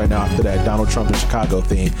soapbox right now after that Donald Trump in Chicago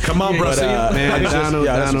thing. Come on, bro. Donald.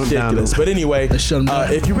 But anyway,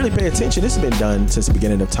 if you really pay attention, this has been done since the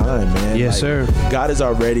beginning of time, man. Yes, sir. God has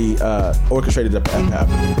already orchestrated a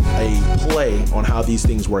play on how these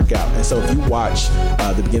things work out. And so if you watch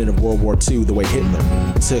the beginning of World War II, the way Hitler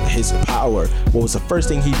took his power, what was the first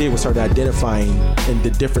thing he did was start identifying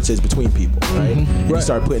the differences between people, right? And he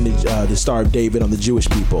started putting the Star of David on the Jewish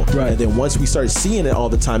people. And then once we started seeing it all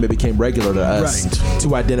the time, it became regular to us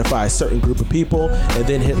to identify a certain group of people. And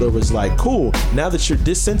then Hitler was like, cool, now that you're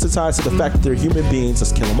desensitized to the fact that they're human beings,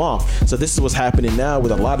 let's kill them off. So this is what's happening now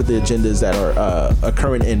with a lot of the agendas that are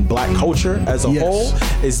occurring in black culture as a whole,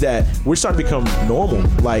 is that we're starting to become normal.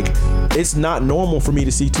 Like, it's not normal for me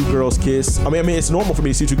to see two girls kiss. I mean, it's normal for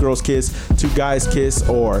me to see two girls kiss, two guys kiss,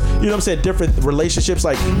 or, you know what I'm saying, different relationships.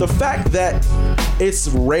 Like, the fact that it's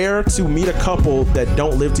rare to meet a couple that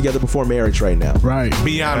don't live together before marriage right now. Right.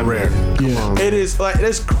 Beyond rare. It is like,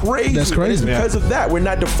 that's crazy. That's crazy. And it's because of that. We're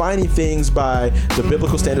not defining things by the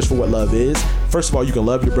biblical standards for what love is. First of all, you can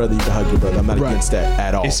love your brother, you can hug your brother. I'm not against that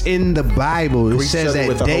at all. It's in the Bible. It says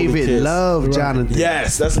that David loved Jonathan.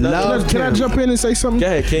 Yes, that's another. Can I jump in and say something? Go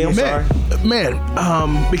ahead, King. I'm sorry.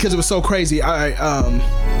 Man, because it was so crazy. I'm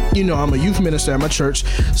a youth minister at my church,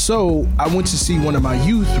 so I went to see one of my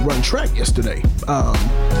youth run track yesterday.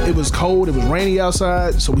 It was cold, it was rainy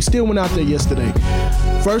outside, so we still went out there yesterday.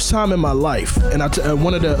 First time in my life, and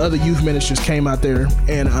one of the other youth ministers came out there,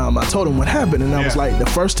 and I told him what happened, and I was like, the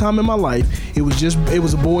first time in my life, it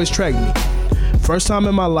was a boys track meet. First time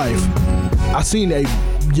in my life, I seen a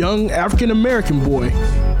young African American boy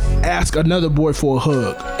ask another boy for a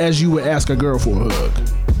hug, as you would ask a girl for a hug.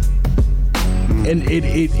 And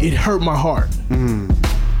it hurt my heart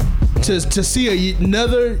to see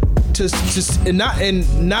another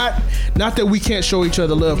not that we can't show each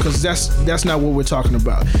other love, because that's not what we're talking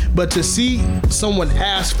about, but to see someone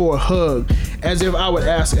ask for a hug as if I would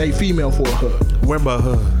ask a female for a hug. Where my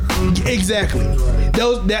hug? Exactly.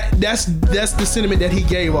 That's the sentiment that he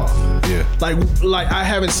gave off. Yeah. Like I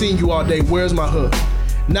haven't seen you all day. Where's my hug?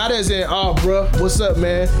 Not as in, oh, bruh, what's up,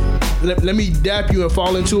 man? Let me dap you and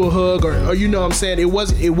fall into a hug, or you know what I'm saying? It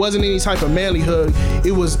wasn't any type of manly hug.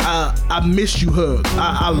 It was, I missed you hug.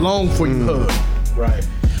 I long for you hug. Right.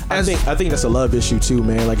 I think that's a love issue too,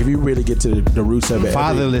 man. Like, if you really get to the roots of it,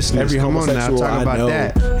 fatherlessness. Every homosexual I know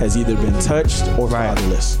has either been touched or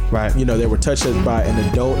fatherless. Right. You know, they were touched by an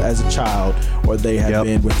adult as a child, or they have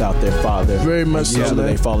been without their father. Very much so. So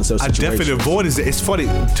they fall into those situations. A definite void is it. It's funny.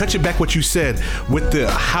 Touching back what you said with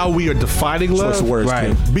the how we are defining love. Choice words,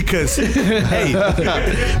 right? Because hey,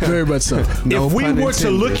 very much so. If we were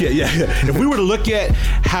to look at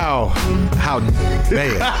how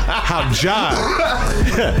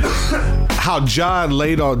John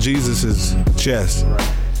laid on Jesus's chest,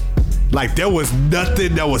 Like there was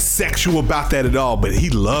nothing that was sexual about that at all, but he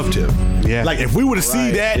loved him. Yeah. Like if we would have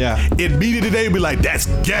seen that in media today, we'd be like, that's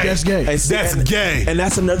gay. That's gay. That's gay. And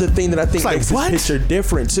that's another thing that I think makes this picture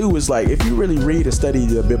different too. Is like if you really read and study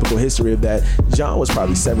the biblical history of that, John was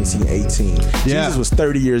probably 17, 18. Jesus was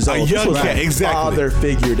 30 years old. A young this was a father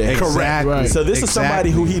figure to him. Correct. Right. So this is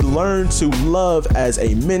somebody who he learned to love as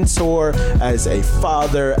a mentor, as a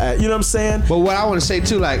father. You know what I'm saying? But what I want to say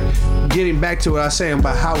too, like getting back to what I was saying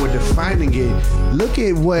about how we're defining it, look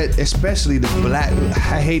at what, especially the black,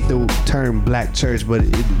 I hate the term black church, but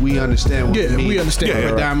we understand what it means. We understand.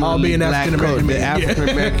 Predominantly All being black African American, the African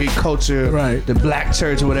American culture, right. The black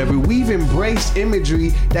church or whatever. We've embraced imagery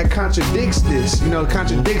that contradicts this. You know,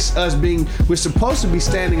 contradicts us being, we're supposed to be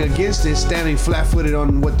standing against it, standing flat-footed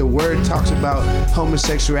on what the word talks about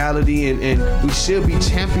homosexuality, and we should be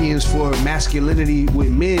champions for masculinity with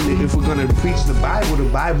men. If we're going to preach the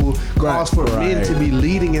Bible calls for men to be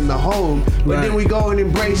leading in the home, but then we go and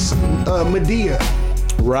embrace Medea.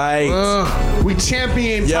 Right. We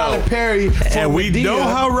champion Tyler Perry, and we Medea. know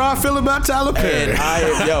how Raw feel about Tyler Perry.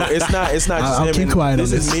 And it's not just him. Keep quiet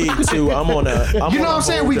this is me too. I'm on a. You know what I'm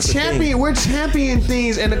saying? We're championing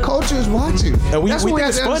things, and the culture is watching. And we That's think what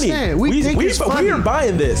it's funny. We think it's funny. We are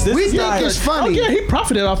buying this. We think it's funny. Oh yeah, he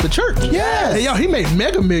profited off the church. Yes. Hey, yo, he made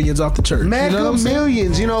mega millions off the church. Mega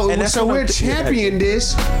millions, you know. And so we're championing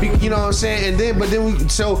this, you know what I'm saying? And then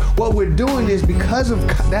so what we're doing is because of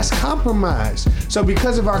that's compromise. So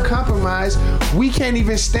because of our compromise, we can't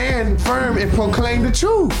even stand firm and proclaim the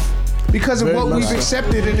truth because of what we've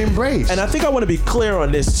accepted and embraced. And I think I want to be clear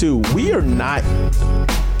on this too. We are not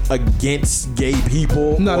against gay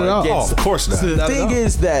people. Not at all. Of course not. So the thing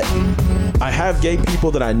is that I have gay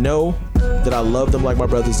people that I know that I love them like my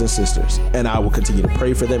brothers and sisters, and I will continue to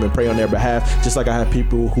pray for them and pray on their behalf, just like I have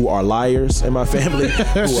people who are liars in my family,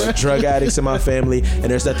 who are drug addicts in my family, and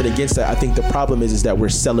there's nothing against that. I think the problem is that we're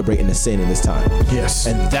celebrating the sin in this time. Yes.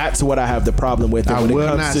 And that's what I have the problem with. And I when will it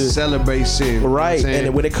comes not to, celebrate sin. right. You know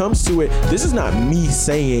And when it comes to it, this is not me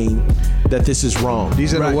saying that this is wrong.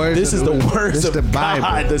 These are the words. This is the words of the Bible.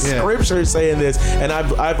 God. The scripture is saying this, and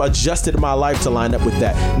I've adjusted my life to line up with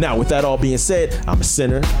that. Now, with that all being said, I'm a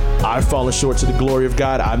sinner. I've fallen short to the glory of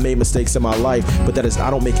God. I made mistakes in my life, but that is, I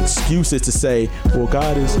don't make excuses to say, well,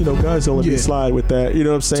 God's gonna let me slide with that. You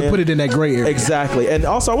know what I'm saying? To put it in that gray area. Exactly. And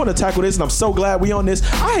also, I want to tackle this, and I'm so glad we on this.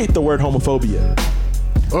 I hate the word homophobia.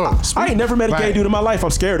 I ain't never met a gay dude in my life I'm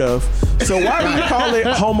scared of. So why do you call it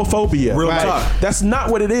homophobia? Real talk. That's not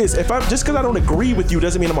what it is. If I'm just because I don't agree with you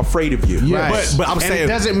doesn't mean I'm afraid of you. Right. But I'm saying it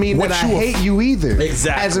doesn't mean that I hate you either.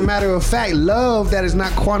 Exactly. As a matter of fact, love that is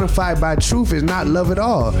not quantified by truth is not love at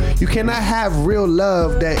all. You cannot have real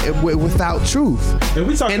love that without truth. And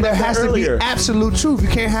we talked and about there that has earlier. to be absolute truth. You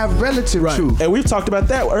can't have relative truth. And we've talked about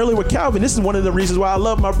that earlier with Calvin. This is one of the reasons why I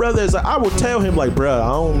love my brother. Is like, I will tell him like, bruh, I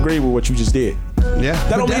don't agree with what you just did. Yeah.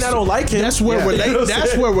 That don't mean I don't like him. That's where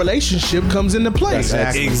that's where relationship comes into play.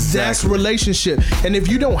 Exactly. That's relationship. And if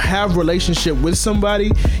you don't have relationship with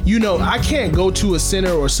somebody, you know, I can't go to a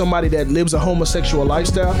sinner or somebody that lives a homosexual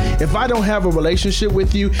lifestyle. If I don't have a relationship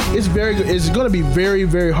with you, it's going to be very,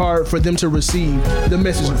 very hard for them to receive the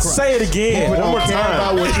message of Christ. Say it again. People One more don't care time.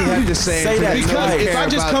 about what you have to say. Say that Because twice. if I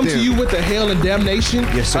just come to you with the hell and damnation,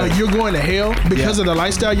 you're going to hell because of the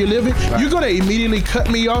lifestyle you're living, you're going to immediately cut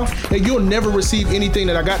me off and you'll never receive anything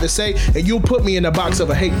that I got to say, and you'll put me in the box of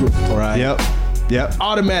a hate group. Right. Yep.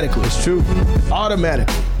 Automatically. It's true.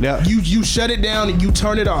 Automatically. Yeah. You shut it down and you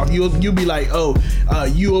turn it off. You'll be like,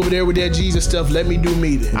 you over there with that Jesus stuff. Let me do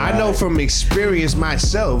me then. I know from experience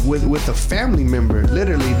myself with a family member,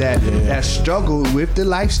 literally that struggled with the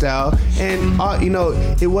lifestyle, and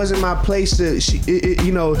it wasn't my place to.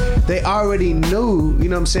 They already knew, you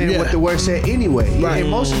know what I'm saying, what the word said anyway. Right. And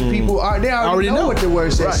most of the people they already know what the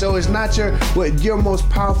word said. Right. So it's not your most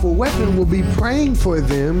powerful weapon will be praying for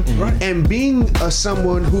them and being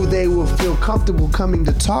someone who they will feel comfortable coming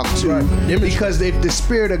to talk to, because if the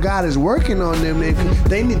Spirit of God is working on them,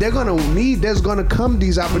 there's gonna come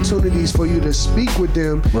these opportunities for you to speak with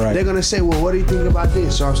them. Right. They're gonna say, well, what do you think about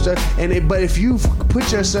this? But if you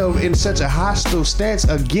put yourself in such a hostile stance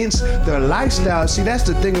against their lifestyle, see, that's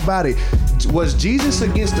the thing about it. Was Jesus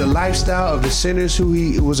against the lifestyle of the sinners who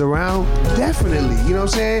he was around? Definitely. You know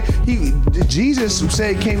what I'm saying? Jesus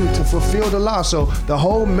said he came to fulfill the law. So the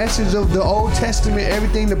whole message of the Old Testament,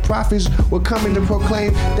 everything the prophets were coming to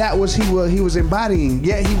proclaim, that was he was embodying.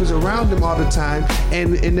 Yet he was around them all the time.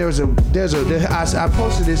 And I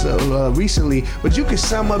posted this recently, but you could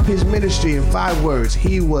sum up his ministry in 5 words.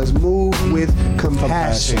 He was moved with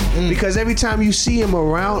compassion. Because every time you see him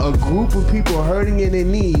around a group of people hurting and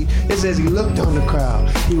in need, it says he looked on the crowd.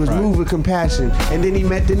 He was moved with compassion, and then he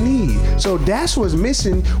met the need. So that's what's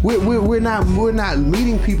missing. We're not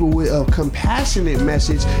meeting people with a compassionate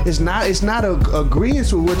message. It's not a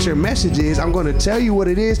agreement with what your message is. I'm going to tell you what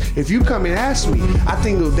it is. If you come and ask me, I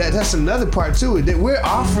think that's another part to it, that we're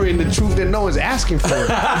offering the truth that no one's asking for. If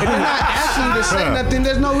they're not asking you to say nothing,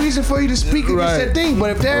 there's no reason for you to speak against that thing.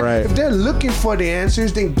 But if they're looking for the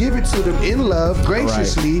answers, then give it to them in love,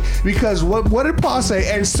 graciously. Because what did Paul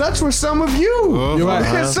say? And such were some of you. You're right.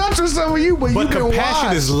 And such were some of you. But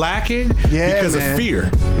compassion is lacking because of fear.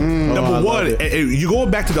 Number one, you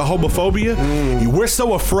going back to the homophobia. We're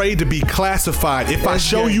so afraid to be classified. If I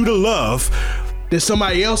show you the love, that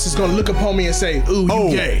somebody else is gonna look upon me and say, "Ooh, you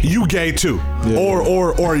gay? You gay too?"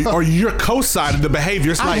 Or you're co-signing the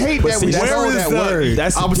behavior. It's I hate that we know that word.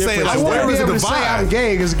 I'm saying, like, where is the divide? Say I'm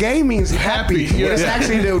gay because gay means happy. It's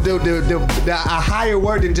actually a higher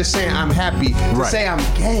word than just saying I'm happy. To say I'm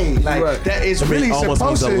gay, like that is really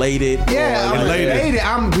supposed to. Elated. Yeah, I'm elated.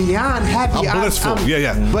 I'm beyond happy. I'm blissful.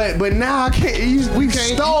 But now I can't. We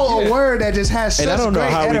stole a word that just has such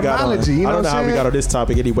great etymology. I don't know how we got on this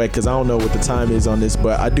topic anyway, because I don't know what the time is on this,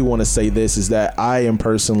 but I do want to say this is that I am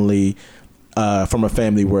personally from a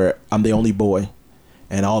family where I'm the only boy,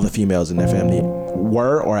 and all the females in that family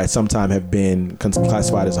were or at some time have been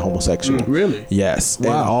classified as a homosexual. Really? Yes.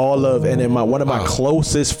 Wow. And one of my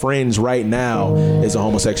closest friends right now is a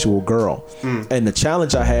homosexual girl. And the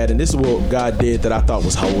challenge I had, and this is what God did that I thought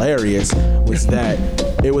was hilarious, was that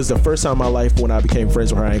it was the first time in my life when I became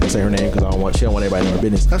friends with her. I ain't gonna say her name because she don't want everybody to know her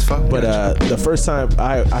business. That's fine. But the first time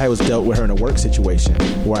I was dealt with her in a work situation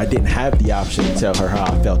where I didn't have the option to tell her how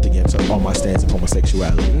I felt against her on my stance of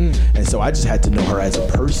homosexuality. And so I just had to know her as a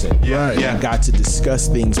person. And got to discuss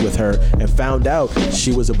things with her and found out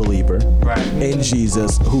she was a believer in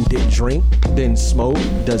Jesus, who didn't drink, didn't smoke,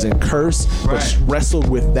 doesn't curse, but wrestled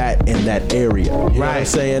with that in that area. You know what I'm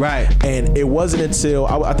saying? And it wasn't until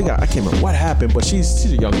I think I can't remember what happened, but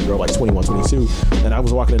she's a young girl, like 21, 22, and I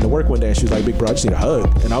was walking into work one day and she was like, "Big bro, I just need a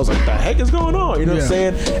hug." And I was like, "The heck is going on?" You know what I'm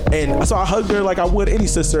saying? And so I hugged her like I would any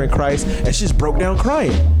sister in Christ, and she just broke down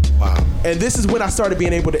crying. Wow. And this is when I started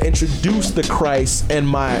being able to introduce the Christ and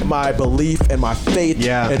my belief and my faith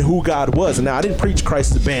and who God was. And now I didn't preach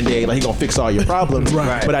Christ as a band-aid, like he gonna fix all your problems.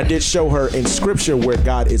 But I did show her in scripture where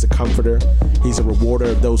God is a comforter. He's a rewarder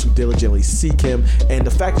of those who diligently seek him. And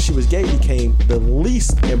the fact that she was gay became the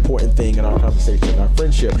least important thing in our conversation, our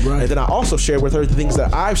friendship. And then I also shared with her the things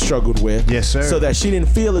that I've struggled with. Yes, sir. So that she didn't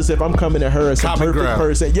feel as if I'm coming at her as a perfect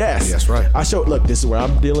person. Yes. That's right. I showed, look, this is where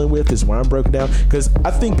I'm dealing with, this is where I'm broken down. Because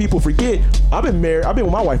I think people forget, I've been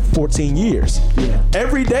with my wife for 14 years.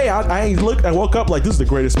 Every day I woke up like, this is the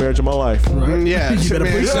greatest marriage of my life. You better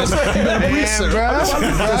preach that.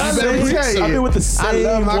 I've been with the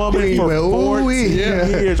same woman for 14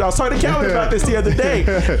 years. I was talking to Calvin about this the other day.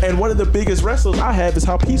 And one of the biggest wrestles I have is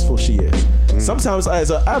how peaceful she is. Sometimes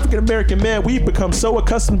as an African American man, we become so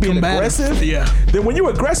accustomed to being aggressive. Then when you're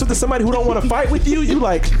aggressive to somebody who don't want to fight with you, you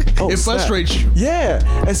like, oh, it frustrates you.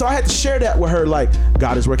 And so I had to share that with her, like,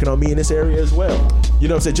 God is working on me in this area as well. You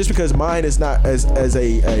know what I'm saying? Just because mine is not as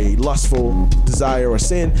a lustful desire or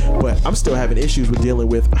sin, but I'm still having issues with dealing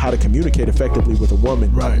with how to communicate effectively with a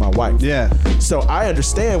woman like my wife. So I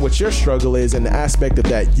understand what your struggle is, and the aspect of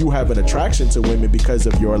that you have an attraction to women because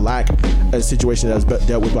of your lack of a situation that was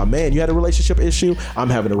dealt with by man. You had a relationship issue. I'm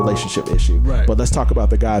having a relationship issue. But let's talk about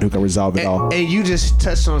the God who can resolve it all. And you just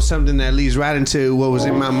touched on something that leads right into what was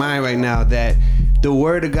in my mind right now, that the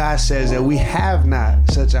word of God says that we have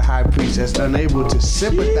not such a high priest that's unable to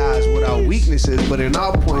sympathize with our weaknesses, but in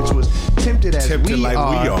all points was tempted as we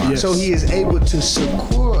are. So he is able to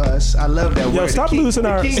succor us. I love that word. Yo, stop losing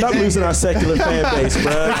our secular fan base,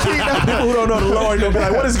 bro. People who don't know the Lord gonna be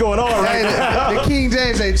like, what is going on right now? The King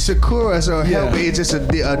James say succor us or help. It's just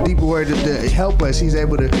a deeper word to help us. He's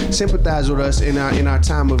able to sympathize with us in our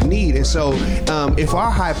time of need. And so if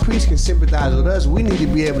our high priest can sympathize with us, we need to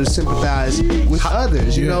be able to sympathize with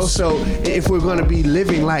others, you know. So if we're going to be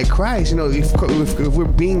living like Christ, you know, if we're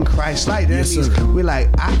being Christ-like, that means we're like,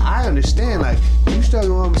 I understand, like, you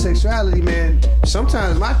struggle with homosexuality, man.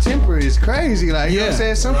 Sometimes my temper is crazy, like, you know what I'm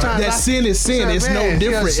saying? Sometimes that sin is sin. It's no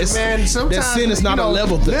different. Sometimes that sin is not a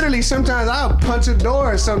level thing. Literally, sometimes I'll punch a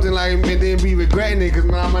door or something, like, and then be regretting it because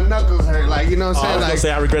my knuckles hurt, like, you know what I'm saying? I was gonna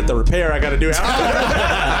say I regret the repair I got to do.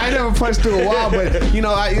 I never punched through a wall, but you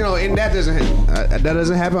know, and that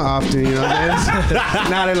doesn't happen often, you know what I'm saying?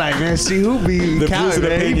 Now they're like, man, see who be the views and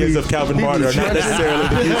opinions of Calvin Martin are not necessarily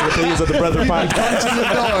the views and opinions of the Brother Podcast. In the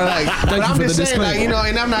door, like, but I'm just saying, like, you know,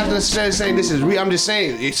 and I'm not necessarily saying this is real. I'm just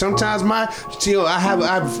saying sometimes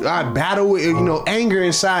I battle with, you know, anger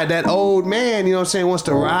inside. That old man, you know what I'm saying, wants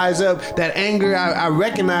to rise up. That anger, I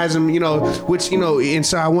recognize him, you know, which, you know, and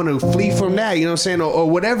so I want to flee from that, you know what I'm saying, or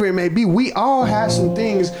whatever it may be. We all have some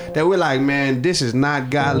things that we're like, man, this is not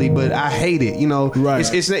godly, but I hate it, you know. Right.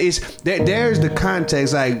 It's there's the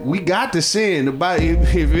context. Like, we got the sin.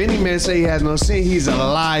 If any man say he has no sin, he's a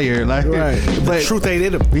liar. Like, right. But the truth ain't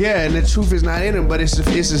in him. Yeah, and the truth is not in him. But it's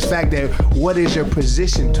this fact that what is your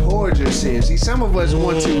position towards your sin? See, some of us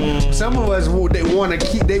want to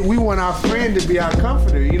keep. We want our friend to be our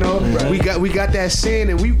comforter. You know, right. we got that sin,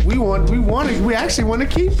 and we actually want to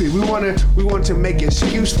keep it. We want to make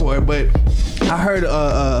excuse for it. But I heard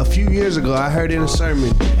a few years ago, I heard in a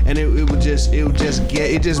sermon, and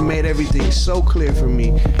it just made everything so clear for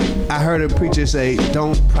me. I heard a preacher say,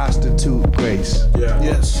 "Don't prostitute grace." Yeah.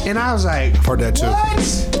 Yes. And I was like, I've heard that too.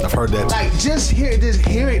 What? I've heard that too. Like, just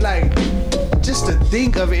hear it, like, just to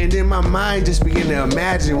think of it, and then my mind just began to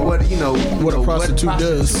imagine what a prostitute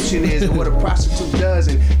does. Prostitution is, and what a prostitute does,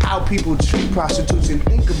 and how people treat prostitutes and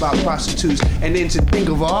think about prostitutes, and then to think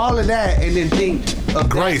of all of that, and then think of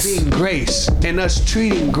grace, that being grace, and us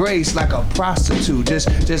treating grace like a prostitute,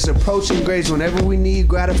 just approaching grace whenever we need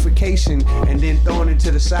gratification, and then throwing it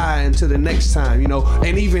to the side until the next time, you know,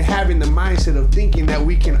 and even having the mindset of thinking that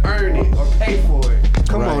we can earn it or pay for it.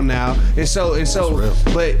 Come on now, and so,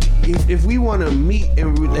 but if we want to meet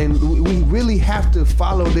and we really have to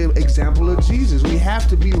follow the example of Jesus. We have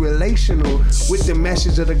to be relational with the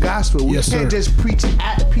message of the gospel. We can't just preach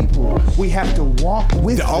at people. We have to walk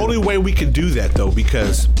with them. The only way we can do that, though,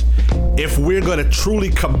 because if we're going to truly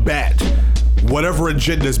combat whatever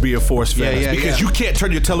agenda is being forced fed us, because you can't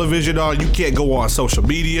turn your television on, you can't go on social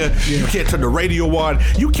media, you can't turn the radio on,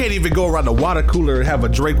 you can't even go around the water cooler and have a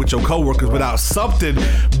drink with your coworkers without something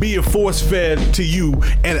being force fed to you.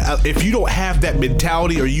 And if you don't have that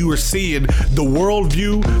mentality, or you are seeing the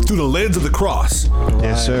worldview through the lens of the cross,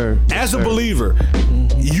 yes sir, as a believer,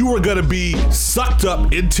 you are gonna be sucked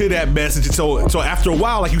up into that message. And so after a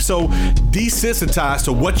while, like, you so desensitized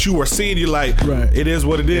to what you are seeing, you're like, it is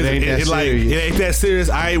what it is. It ain't that serious.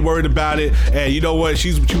 I ain't worried about it. And you know what?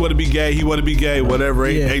 She want to be gay. He want to be gay. Whatever.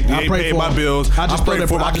 He ain't paying my bills. I pray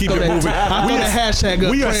for him. I keep it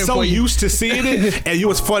moving. We are so used to seeing it. And you know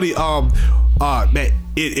what's funny? Man,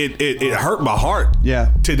 it hurt my heart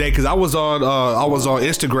today, because I was on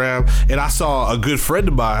Instagram, and I saw a good friend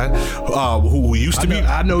of mine who used to be.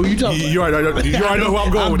 I know who you talking about. You already know who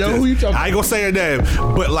I'm going with this. Who you talking I ain't gonna say her name,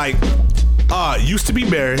 but like, used to be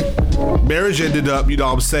married. Marriage ended up, you know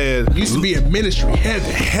what I'm saying? Used to be in ministry,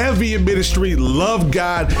 heavy in ministry, loved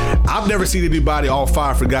God. I've never seen anybody on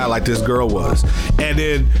fire for God like this girl was. And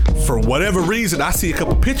then, for whatever reason, I see a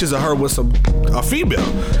couple pictures of her with a female.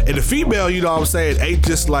 And the female, you know what I'm saying, ain't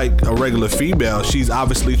just like a regular female. She's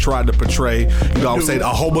obviously trying to portray, you know what I'm saying, a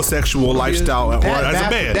homosexual lifestyle as a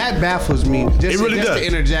man. That baffles me. It really does. To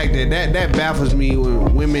interject that baffles me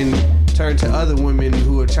when women turn to other women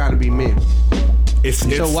who are trying to be men. It's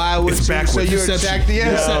backwards. So you're attracted?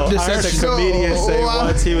 I heard a comedian say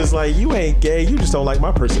once, he was like, "You ain't gay, you just don't like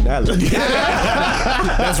my personality."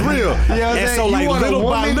 That's real. You know what and so, like, little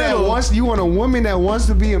by little, you want a woman that wants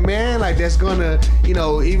to be a man, like, that's gonna, you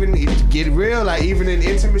know, even get real, like, even in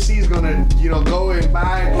intimacy, is gonna, you know, go and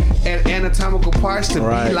buy anatomical parts to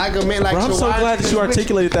be like a man. Like, bro, I'm so glad that you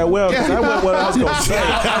articulated that well, because that wasn't what I was gonna say.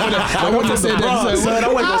 I wouldn't have said that.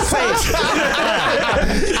 I wasn't gonna say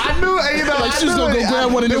it. I knew, you know, like, she's gonna go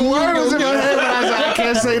grab one of them. The word was in my head, but I was like, I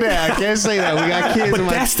can't say that. We got kids. But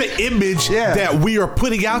that's the image that we are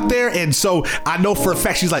putting out there. And so I know for a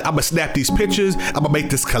fact, she's like, I'm gonna snap these pictures, I'm gonna make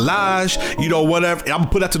this collage, you know, whatever, and I'm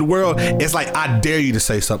gonna put that to the world. It's like, I dare you to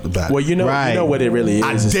say something about it. Well, you know what it really is.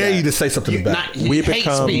 I dare you to say something about it. We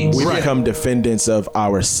become defendants of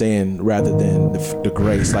our sin rather than the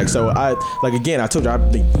grace. Like, so I told you,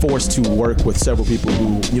 I've been forced to work with several people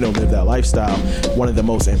who, you know, live that lifestyle. One of the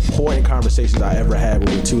most important conversations I ever had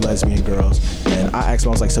with two lesbian girls, and I asked them,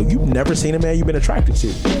 I was like, so you've never seen a man you've been attracted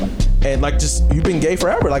to, and like, just, you've been gay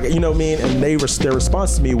forever, like, you know what I mean? And their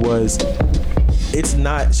response to me was, it's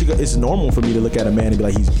not. It's normal for me to look at a man and be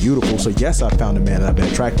like, he's beautiful. So yes, I found a man that I've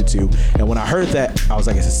been attracted to. And when I heard that, I was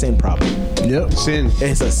like, it's a sin problem. Yep, sin.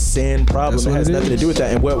 It's a sin problem. It has nothing to do with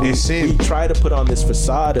that. And what we try to put on this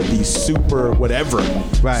facade of these super whatever,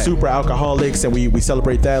 super alcoholics, and we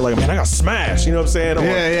celebrate that like, man, I got smashed. You know what I'm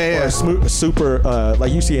saying? Or super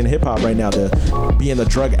like you see in hip hop right now, the being a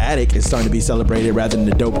drug addict is starting to be celebrated rather than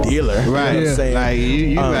the dope dealer. Right. You know what I'm saying? Like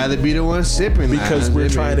you'd rather be the one sipping because we're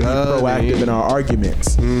trying to be proactive in our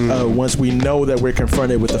arguments. Once we know that we're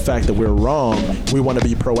confronted with the fact that we're wrong, we want to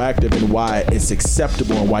be proactive in why it's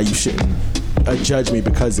acceptable and why you shouldn't judge me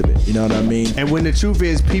because of it. You know what I mean? And when the truth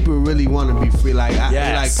is, people really want to be free. Like,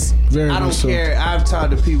 I don't care. I've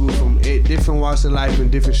talked to people from different walks of life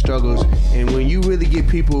and different struggles. And when you really get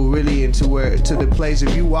people really to the place,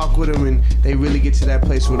 if you walk with them and they really get to that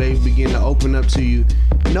place where they begin to open up to you,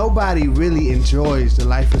 nobody really enjoys the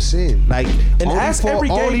life of sin. Like, and ask every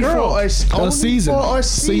gay girl for a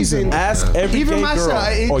season. Ask every gay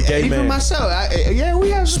girl or gay man. Even myself. We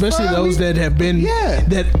have especially those that have been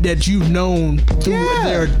that you've known through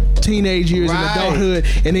their teenage years and adulthood,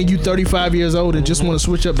 and then you 35 years old and just want to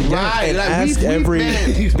switch up the game. Right, like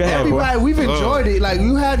we've enjoyed it. Like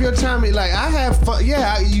you have your time. Like I have fun.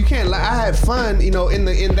 Yeah, you can't. Like I had fun. You know, in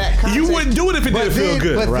that context. You wouldn't do it if it didn't feel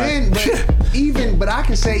good. But I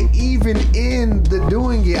can say even in the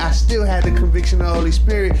doing it, I still had the conviction of the Holy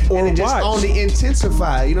Spirit, and it just only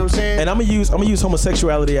intensified. You know what I'm saying? And I'm gonna use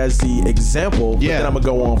homosexuality as the example. But then I'm gonna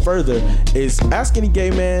go on further. Is ask any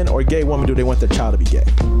gay man or gay woman, do they want their child to be gay?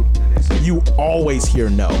 You always hear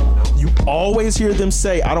no. You always hear them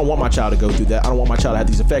say, I don't want my child to go through that. I don't want my child to have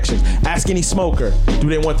these affections. Ask any smoker, do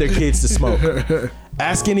they want their kids to smoke?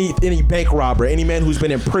 Ask any bank robber, any man who's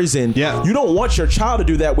been in prison. Yeah. You don't want your child to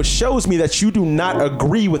do that, which shows me that you do not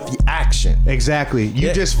agree with the action. Exactly.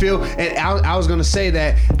 You just feel, and I was going to say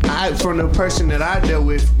that from the person that I dealt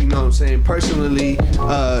with, you know what I'm saying, personally,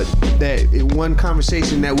 that one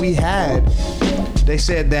conversation that we had, they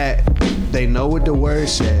said that they know what the word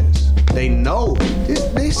says. They know.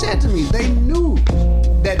 They said to me, they knew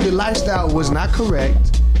that the lifestyle was not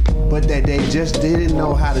correct, but that they just didn't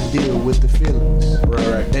know how to deal with the feelings.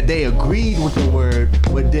 Right. That they agreed with the word,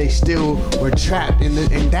 but they still were trapped in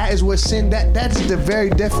and that is what sin. That's the very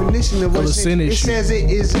definition of what sin is. It says it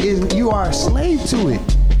is you are a slave to it.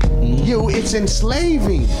 It's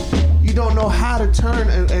enslaving. You don't know how to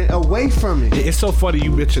turn away from it. It's so funny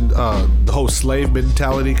you mentioned the whole slave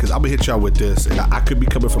mentality, because I'm gonna hit y'all with this, and I could be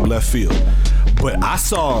coming from left field, but I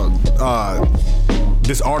saw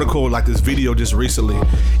this article, like this video just recently,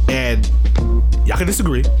 and y'all can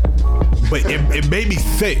disagree, but it made me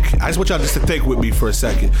think. I just want y'all just to think with me for a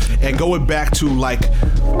second, and going back to like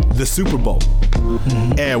the Super Bowl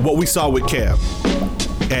and what we saw with Cam.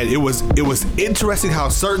 And it was interesting how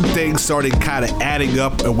certain things started kind of adding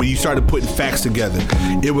up, and when you started putting facts together,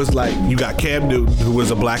 it was like you got Cam Newton, who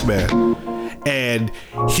was a black man, and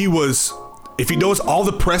he was, if you notice, all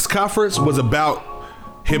the press conference was about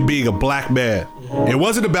him being a black man. It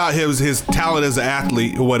wasn't about his talent as an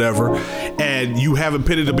athlete or whatever. And you haven't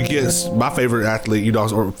pitted him against my favorite athlete, you know,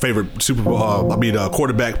 or favorite Super Bowl,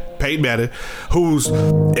 quarterback, Peyton Manning, who's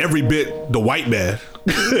every bit the white man.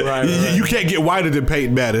 Right. You can't get whiter than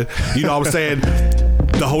Peyton Manning. You know what I'm saying?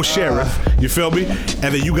 The whole sheriff, you feel me?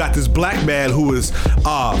 And then you got this black man who is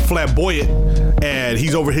flamboyant, and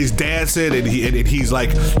he's over his dancing, and he's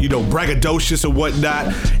like, you know, braggadocious and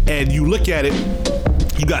whatnot. And you look at it,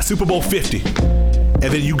 you got Super Bowl 50, and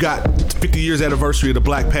then you got 50 years anniversary of the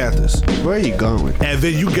Black Panthers. Where are you going? And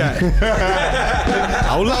then you got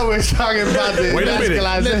I was talking about the wait a minute.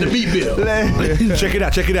 Let the beat build. Check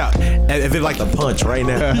it out. And then like the punch right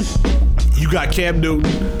now. You got Cam Newton,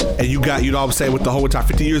 and you got, you know what I'm saying, with the whole entire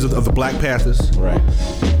 50 years of the Black Panthers. Right.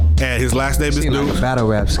 And his last name is Newton. Like a battle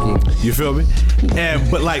rap scheme. You feel me?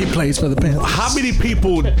 But like, he plays for the Panthers. How many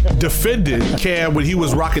people defended Cam when he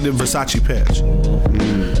was rocking the Versace patch?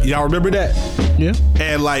 Y'all remember that? Yeah.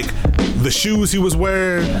 And like the shoes he was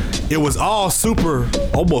wearing, it was all super,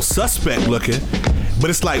 almost suspect looking. But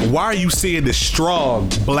it's like, why are you seeing this strong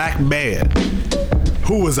black man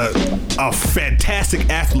who was a fantastic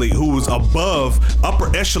athlete, who was above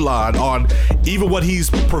upper echelon on even what he's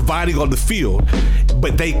providing on the field,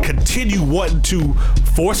 but they continue wanting to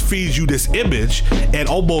force feed you this image and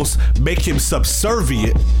almost make him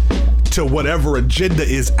subservient to whatever agenda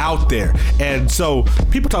is out there. And so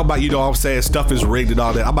people talk about, you know what I'm saying, stuff is rigged and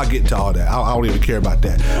all that. I'm not getting to all that. I don't even care about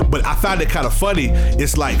that. But I found it kind of funny.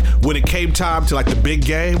 It's like when it came time to like the big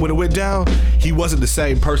game, when it went down, he wasn't the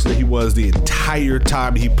same person that he was the entire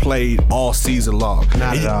time he played all season long.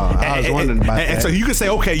 Not at all. I was wondering about that. And so you can say,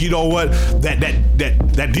 okay, you know what,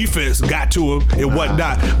 that defense got to him and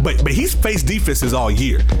whatnot. But he's faced defenses all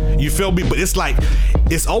year. You feel me? But it's like,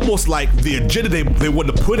 it's almost like the agenda they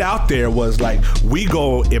wanted to put out there was like, we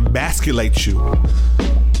go emasculate you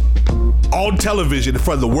on television in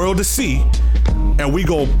front of the world to see, and we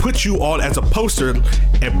gonna put you on as a poster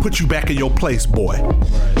and put you back in your place, boy.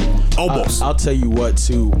 Almost. I'll tell you what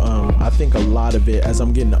too. I think a lot of it, as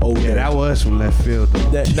I'm getting older. Yeah, that was from left field. No.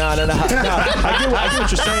 I get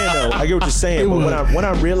what you're saying though. I get what you're saying. But when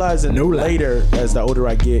I'm realizing later, as the older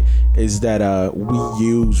I get, is that we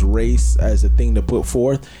use race as a thing to put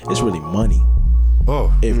forth. It's really money.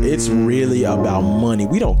 Oh. If it's really about money,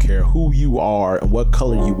 we don't care who you are and what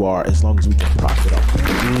color you are, as long as we can profit off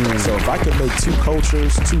it. So if I can make two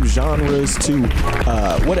cultures, two genres, two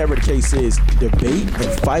whatever the case is, debate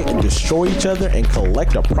and fight and destroy each other and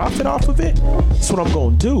collect a profit off of it, that's what I'm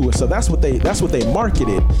gonna do. So that's what they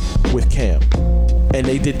marketed with Cam. And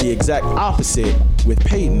they did the exact opposite with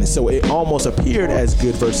Peyton. So it almost appeared as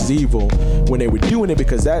good versus evil when they were doing it,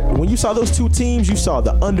 because that when you saw those two teams, you saw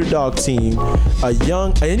the underdog team, a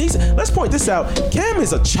young, and let's point this out, Cam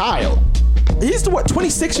is a child. He's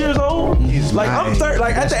 26 years old. He's like I'm 30.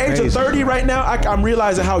 Like at the age of 30 right now, I'm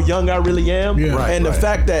realizing how young I really am, and the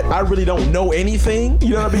fact that I really don't know anything. You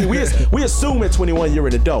know what I mean? We assume at 21 you're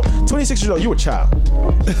an adult. 26 years old, you're a child.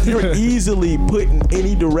 You're easily put in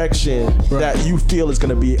any direction that you feel is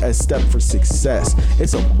going to be a step for success.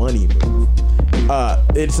 It's a money move.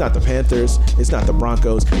 It's not the Panthers. It's not the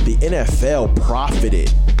Broncos. The NFL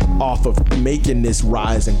profited off of making this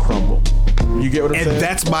rise and crumble. You get what I'm saying? And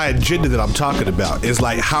that's my agenda that I'm talking about. Is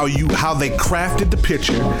like how they crafted the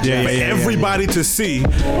picture for everybody to see.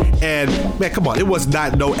 And man, come on, it was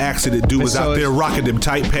not no accident. Dude was out there rocking them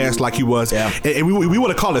tight pants like he was. Yeah. And we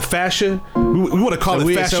want to call it fashion. We want to call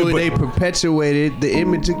it fashion. So they perpetuated the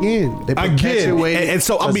image again. They perpetuated. And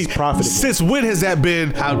so I mean, since when has that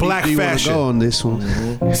been black fashion? Go on this one.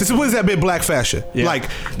 Since when has that been black fashion? Yeah. Like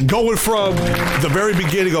going from the very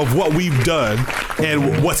beginning of what we've done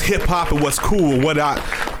and what's hip hop and what's cool and what not.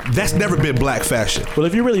 That's never been black fashion. Well,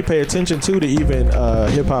 if you really pay attention to even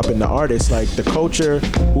hip hop and the artists, like the culture,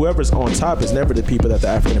 whoever's on top is never the people that the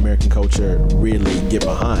African American culture really get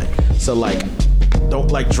behind. So like,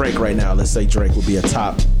 don't like Drake right now. Let's say Drake would be a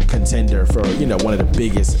top contender for, you know, one of the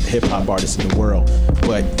biggest hip hop artists in the world.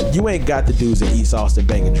 But you ain't got the dudes in East Austin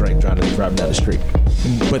banging Drake driving down the street.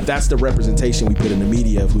 But that's the representation we put in the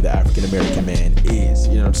media of who the African American man is.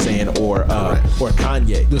 You know what I'm saying? Or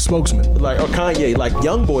Kanye, the spokesman. Like, or Kanye, like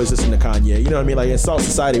young boys listen to Kanye. You know what I mean? Like in Salt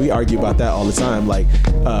Society, we argue about that all the time. Like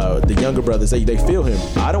the younger brothers, they feel him.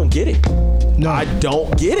 I don't get it. No, I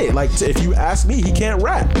don't get it. Like if you ask me, he can't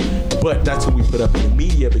rap. But that's what we put up in the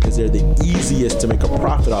media because they're the easiest to make a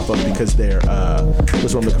profit off of, because they're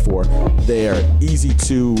what's what I'm looking for? They're easy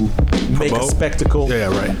to make a spectacle. Yeah,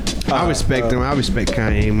 right. I respect him. I respect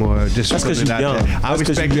Kanye more. Just that's because you're young. I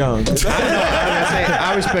respect him.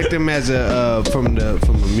 I respect him as a from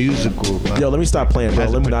a musical. Yo, let me stop playing, bro.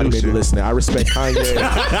 Let me not be listening. I respect Kanye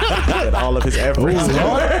and all of his efforts. We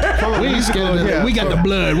ain't scared of that. We got the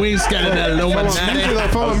blood. We ain't scared of that no more.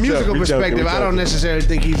 From a musical perspective, I don't necessarily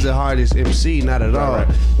think he's the hardest MC, not at all. Right.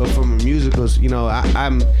 But from a musical, you know, I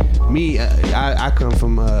come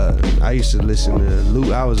from. I used to listen to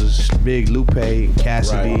Lupe. I was a big Lupe,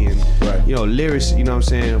 Cassidy, and you know, lyrics. You know what I'm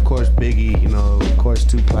saying? Of course, Biggie. You know, of course,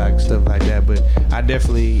 Tupac, stuff like that. But I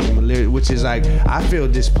definitely am a lyric, which is like I feel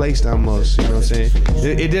displaced almost. You know what I'm saying?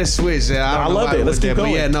 It just switched. I love it. Let's keep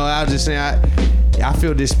going. But yeah, no, I was just saying I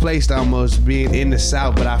feel displaced almost being in the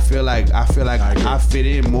South, but I feel like I fit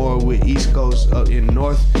in more with East Coast in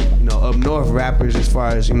North, you know, up North rappers as far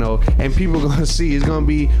as, you know, and people gonna see it's gonna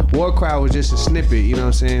be War Cry was just a snippet, you know what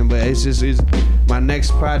I'm saying? But it's my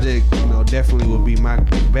next project, you know, definitely will be my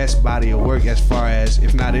best body of work as far as,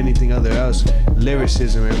 if not anything other else,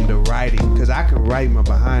 lyricism and the writing, because I can write my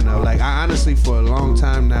behind out. Like I honestly for a long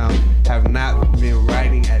time now have not been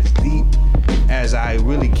writing as deep as I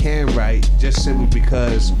really can write, just simply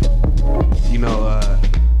because, you know,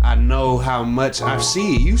 I know how much I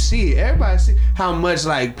see it. You see it. Everybody see how much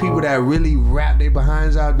like people that really rap their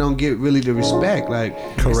behinds out don't get really the respect. Like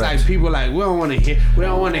it's like people like we don't want to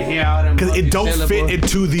hear all them because it don't fit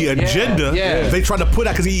into the agenda. Yeah. They try to put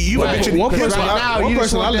out because you mentioned one person I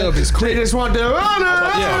love is Crit. They just want to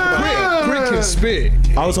Crit can spit.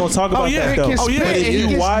 I was gonna talk about that though. But if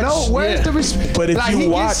you watch, where's the respect? But if you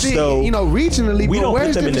watch though, regionally, we don't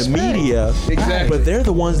put them in the media. Exactly. But they're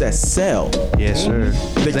the ones that sell. Yes, sir.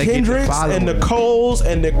 The Kendricks and the Coles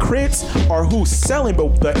and the Crits are who's selling,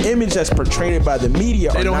 but the image that's portrayed by the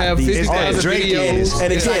media they don't have 50,000 Drake videos.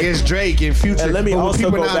 And it's Drake and Future. And let me also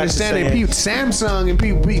people go not back understanding. to saying, Samsung and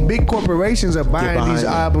people, big corporations are buying these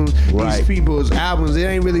albums, these people's albums. It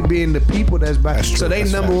ain't really being the people that's buying. So they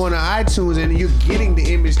number one on iTunes, and you're getting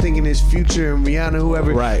the image thinking it's Future and Rihanna,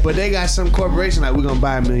 whoever. Right. But they got some corporation like we're gonna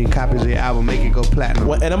buy 1 million copies of your album, make it go platinum.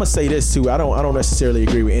 Well, and I'm gonna say this too. I don't necessarily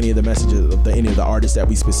agree with any of the messages of any of the artists that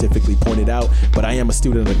we specifically pointed out, but I am a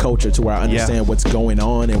student of the culture to where I understand what's going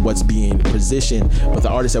on and what's being positioned. But the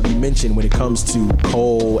artists that we mentioned when it comes to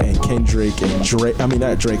Cole and Kendrick and Drake,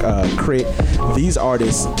 Crit, these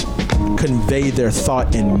artists convey their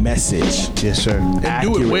thought and message. Yes, sir. And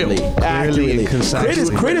do it well. Clearly and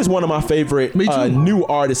concisely. Crit is one of my favorite new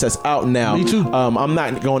artists that's out now. Me too. I'm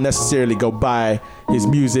not going to necessarily go buy his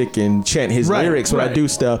music and chant his lyrics when I do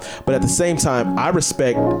stuff, but at the same time, I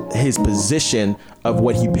respect his position of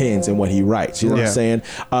what he pens and what he writes. You know what I'm saying?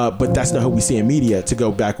 But that's not who we see in media. To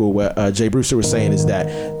go back with what Jay Brewster was saying is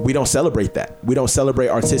that we don't celebrate that. We don't celebrate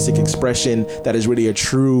artistic expression that is really a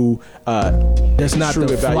true. That's not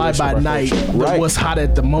the fly by night. What's hot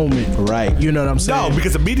at the moment. Right. You know what I'm saying? No,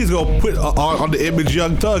 because the media's gonna put on the image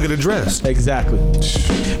Young Thug in a dress. Exactly.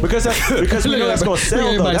 Because we know that's gonna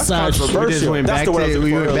sell though. That's controversial. We went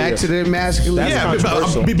back to the emasculation.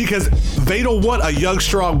 Yeah, because they don't want a young,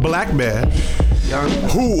 strong black man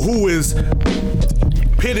who is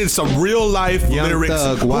pitting some real life lyrics,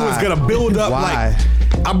 who is gonna build up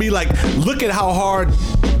I'll be like, look at how hard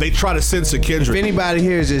they try to censor Kendrick. If anybody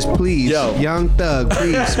hears this, please, Young Thug,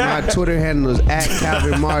 please. My Twitter handle is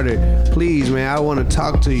 @Calvin Martyr. Please, man, I want to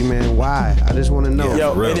talk to you, man. Why? I just want to know.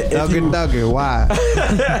 Thugger, why?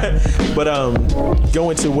 But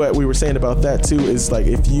going to what we were saying about that too is like,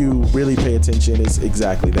 if you really pay attention, it's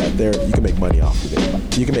exactly that. You can make money off of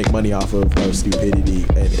it. You can make money off of stupidity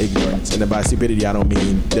and ignorance. And then by stupidity, I don't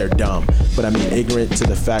mean they're dumb, but I mean ignorant to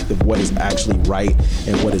the fact of what is actually right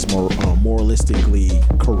and what is more moralistically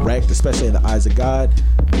correct, especially in the eyes of God.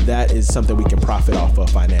 That is something we can profit off of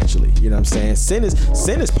financially. You know what I'm saying? Sin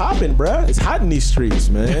is popping, bruh. It's hot in these streets,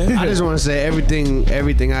 man. I just want to say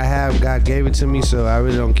everything I have, God gave it to me, so I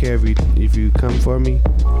really don't care if you come for me.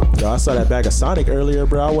 Yo, I saw that bag of Sonic earlier,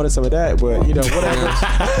 bro. I wanted some of that, but you know, whatever.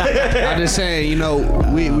 I'm just saying, you know,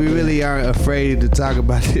 we really aren't afraid to talk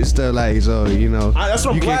about this stuff, like, so, you know. That's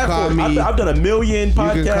what I'm glad for. I've done 1 million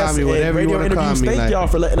podcasts you can call me whatever and radio interviews. Thank y'all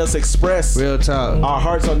for letting us express real talk our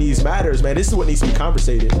hearts on these matters, man. This is what needs to be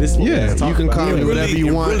conversated. This is what you can call me whatever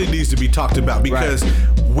you want. It really needs to be talked about because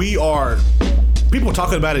we are people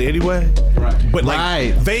talking about it anyway. Right. But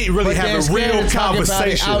like they really have a real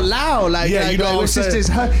conversation out loud. Like, you know, it's just this.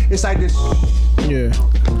 It's like this. Yeah.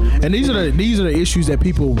 And these are the issues that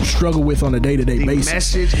people struggle with on a day-to-day basis.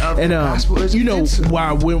 Message of the gospel is you know,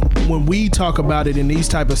 why when we talk about it in these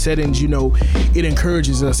type of settings, you know, it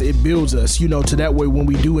encourages us, it builds us, you know, to that way when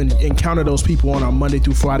we do encounter those people on our Monday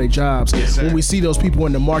through Friday jobs, when we see those people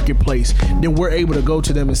in the marketplace, then we're able to go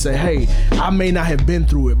to them and say, hey, I may not have been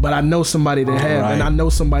through it, but I know somebody that have, and I know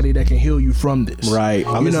somebody that can heal you from this. Right.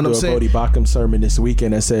 I listened to a Bodie Bacham sermon this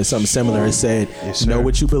weekend that said something similar. It said, know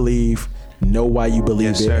what you believe, know why you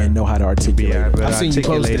believe it, and know how to articulate it. I've seen you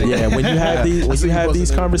post it. Yeah, when you have these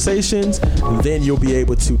conversations, then you'll be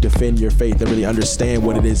able to defend your faith and really understand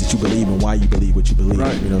what it is that you believe and why you believe what you believe.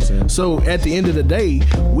 Right. You know what I'm saying? So at the end of the day,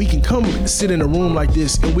 we can come sit in a room like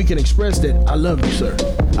this and we can express that I love you, sir.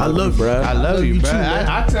 I love you, bro. I love you, bro.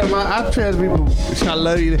 I tell people, I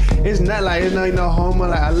love you. It's not like it's no homo.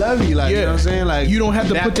 Like, I love you. Like, you know what I'm saying? Like, you don't have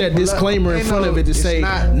to put that disclaimer in front of it to say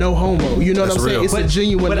no homo. You know what I'm saying? It's a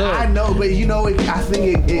genuine love. I know, but you know, I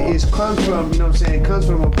think it comes from, you know what I'm saying? It comes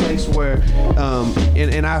from a place where,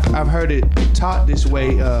 and I've heard it taught this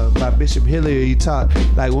way by Bishop Hilliard. He taught,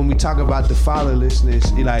 like, when we talk about the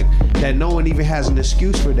fatherlessness, like, that no one even has an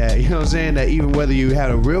excuse for that. You know what I'm saying? That even whether you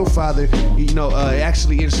had a real father, you know,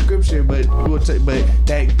 actually in scripture, but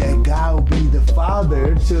that God will be the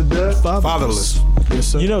father to the fatherless. Yes,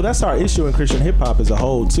 sir. You know, that's our issue in Christian hip hop as a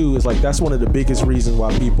whole too. Is like that's one of the biggest reasons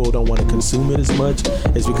why people don't want to consume it as much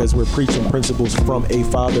is because we're preaching and principles from a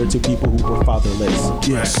father to people who were fatherless.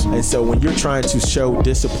 Yes. And so when you're trying to show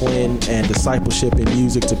discipline and discipleship in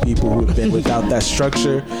music to people who have been without that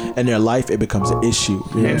structure in their life, it becomes an issue.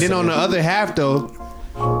 And then on the other half, though,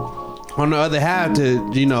 but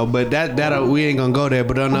that we ain't gonna go there.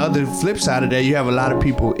 But on the other flip side of that, you have a lot of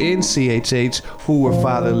people in CHH who were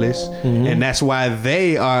fatherless, and that's why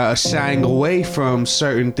they are shying away from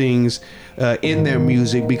certain things in their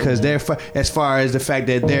music, because they're as far as the fact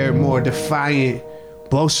that they're more defiant,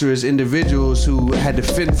 boisterous individuals who had to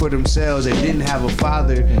fend for themselves and didn't have a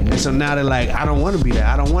father, and so now they're like, I don't want to be that.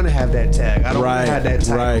 I don't want to have that tag. I don't want to have that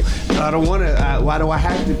tag. I don't want to. Why do I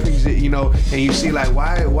have to preach it? And you see, like,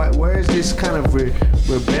 why? Where is this kind of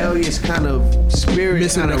rebellious kind of spirit?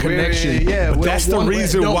 Missing kind of connection. Yeah, that's the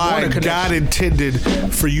reason why God intended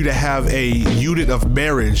for you to have a unit of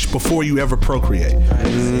marriage before you ever procreate.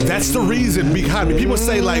 That's the reason behind it. People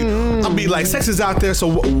say, like, sex is out there, so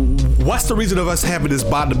what's the reason of us having this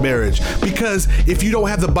bond of marriage? Because if you don't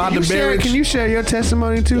have the bond of marriage, can you share your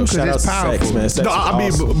testimony too? Because it's powerful. Sex, man. Sex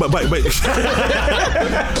awesome. but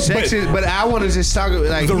sex is. But I want to just talk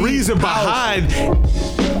like the reason behind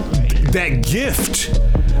that gift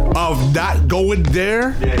of not going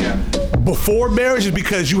there before marriage is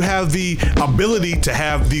because you have the ability to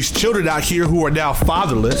have these children out here who are now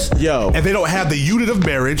fatherless, and they don't have the unit of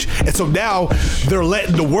marriage, and so now they're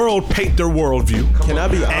letting the world paint their worldview. Can I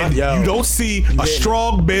be honest? You don't see a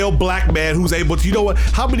strong male black man who's able to. You know what?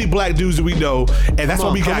 How many black dudes do we know? And that's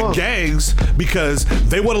why we got gangs, because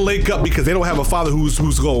they want to link up because they don't have a father who's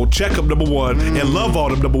going to check them, number one, and love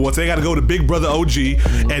on them, number one. So they got to go to Big Brother OG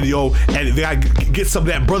and they got to get some of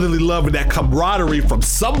that brotherly love and that camaraderie from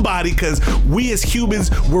somebody, because we as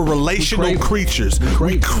humans, we're relational creatures.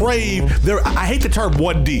 We crave. I hate the term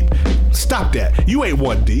one deep. Stop that. You ain't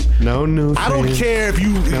one deep. No. I don't care if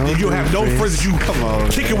you have no friends that you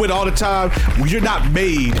kick it with all the time. You're not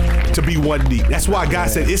made to be one deep. That's why God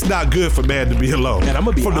said it's not good for man to be alone. And I'm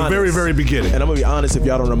gonna be from honest, the very, very beginning. And I'm gonna be honest, if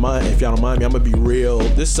y'all don't mind me, I'm gonna be real.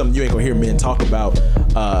 This is something you ain't gonna hear men talk about.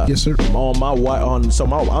 Yes, sir. On my wife, I'm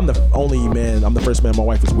the only man. I'm the first man my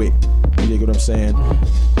wife was with. You dig what I'm saying?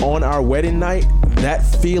 On our wedding night, that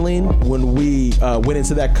feeling when we went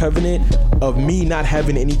into that covenant of me not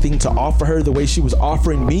having anything to offer her the way she was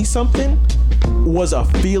offering me something was a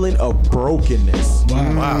feeling of brokenness.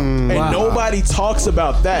 Wow. And nobody talks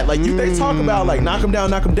about that. Like they talk about like knock them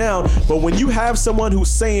down. But when you have someone who's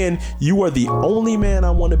saying you are the only man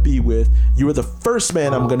I want to be with, you are the first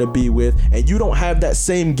man I'm gonna be with, and you don't have that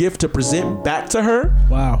same gift to present back to her.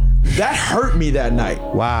 Wow. That hurt me that night.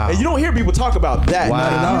 Wow. And you don't hear people talk about that.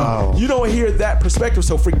 Wow. You don't hear that perspective.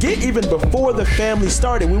 So forget even before the family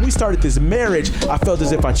started. When we started this marriage, I felt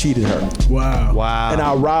as if I cheated her. Wow. And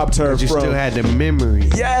I robbed her you from. Still had the memory.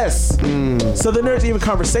 Yes. So then there's even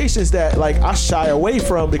conversations that like I shy away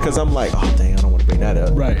from because I'm like, oh dang, I don't want to bring that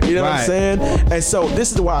up. Right. You know what I'm saying? And so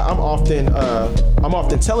this is why I'm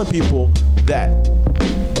often telling people that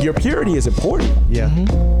your purity is important. Yeah.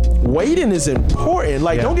 Waiting is important.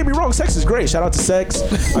 Like, don't get me wrong, sex is great. Shout out to sex.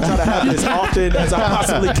 I try to have it as often as I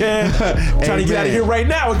possibly can. I'm trying to get out of here right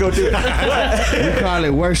now and go do it. We call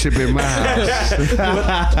it worship in my house.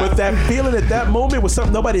 but that feeling at that moment was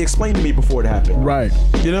something nobody explained to me before it happened. Right.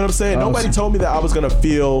 You know what I'm saying? Nobody told me that I was gonna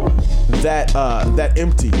feel that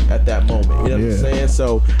empty at that moment. You know what I'm saying?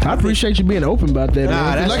 So I appreciate you being open about that,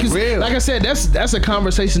 man. That's real. Like I said, that's a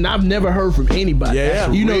conversation I've never heard from anybody.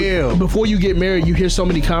 Yeah. You know, before you get married, you hear so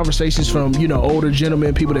many conversations from, older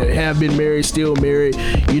gentlemen, people that have been married, still married,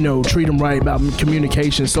 treat them right, about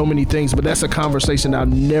communication, so many things. But that's a conversation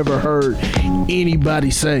I've never heard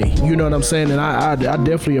anybody say. You know what I'm saying? And I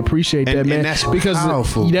definitely appreciate that, man. And that's because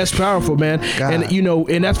powerful. That's powerful, man. God.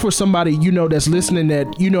 And that's for somebody, that's listening that,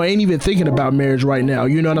 ain't even thinking about marriage right now.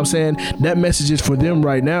 You know what I'm saying? That message is for them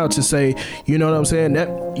right now to say, you know what I'm saying? That,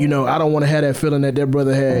 I don't want to have that feeling that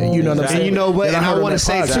brother had. You know what I'm saying? And and I want to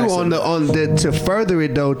say too to further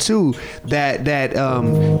it though too, that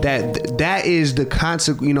is the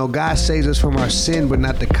consequence. God saves us from our sin, but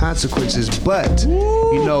not the consequences. But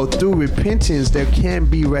through repentance, there can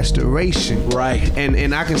be restoration. Right.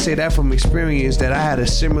 And I can say that from experience that I had a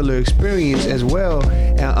similar experience as well.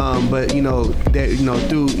 But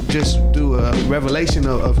through a revelation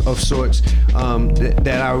of sorts, that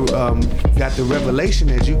I got the revelation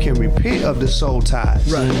that you can repent of the soul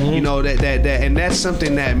ties. Right. That and that's something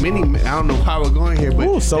saying that many, I don't know how we're going here,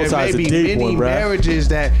 but there may be many marriages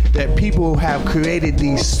that people have created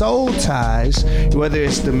these soul ties, whether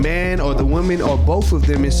it's the man or the woman or both of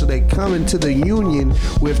them, and so they come into the union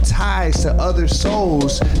with ties to other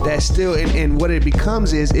souls that still, and what it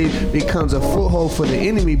becomes is it becomes a foothold for the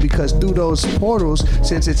enemy, because through those portals,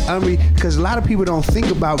 since it's because a lot of people don't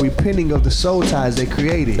think about repenting of the soul ties they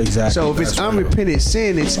created. Exactly. So if it's unrepented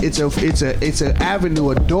sin, it's an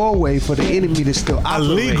avenue, a doorway for the enemy to still operate. A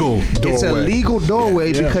legal doorway. It's a legal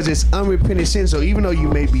doorway because it's unrepented sin. So even though you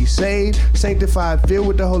may be saved, sanctified, filled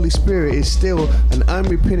with the Holy Spirit, it's still an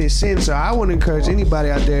unrepented sin. So I want to encourage anybody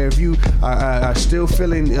out there, if you are still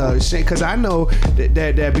feeling sin, because I know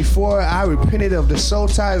that before I repented of the soul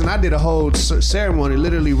ties, and I did a whole ceremony,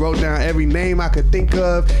 literally wrote down every name I could think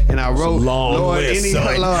of, and I wrote Lord, any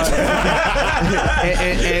Lord,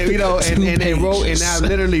 and you know, and wrote, and I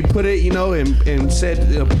literally put it, you know, and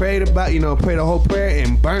said, prayed about, you know, prayed the whole prayer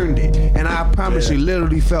and burned it, and I promise you,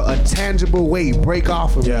 literally felt a tangible weight break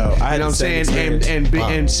off of me. You know what I'm saying?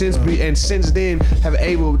 And since then have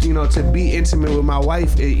able, you know, to be intimate with my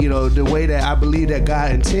wife, you know, the way that I believe that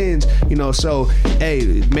God intends, you know. So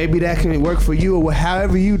hey, maybe that can work for you, or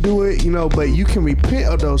however you do it, you know. But you can repent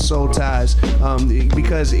of those soul ties,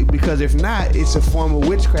 because if not, it's a form of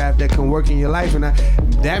witchcraft that can work in your life, and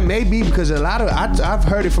that may be because I've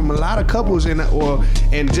heard it from a lot of couples, and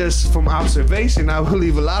just from observation, I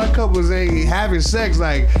believe a lot of couples ain't having sex.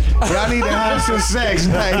 Like, y'all need to have some sex.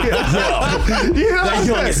 Like, you know that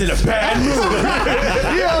young is in a bad mood.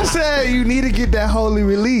 You know what I'm saying? You need to get that holy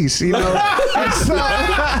release, you know,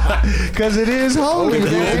 because it is holy.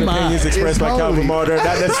 Opinions expressed by Calvin Martyr,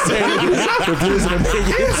 not necessarily the views and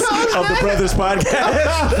opinions of the Brothers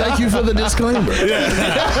Podcast. Thank you for the disclaimer.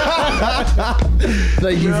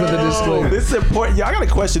 Thank you for the disclaimer. This is important. Yo, I got a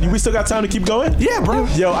question. We still got time to keep going? Yeah, bro.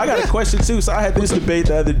 Yo, I got a question too. So I had this debate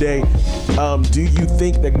the other day. Do you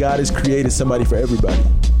think that God has created somebody for everybody?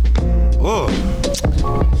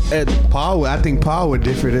 I think Paul would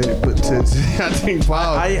differ but I think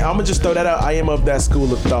Paul. I'm gonna just throw that out. I am of that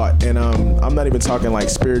school of thought, and I'm not even talking like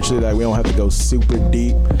spiritually. Like, we don't have to go super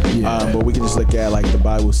deep, but we can just look at like the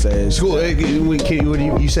Bible says. Cool.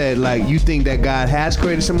 You said like you think that God has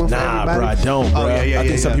created someone for everybody? Nah, bro, I don't. Bro. I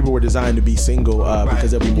think some people were designed to be single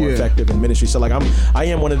because they'll be more effective in ministry. So like I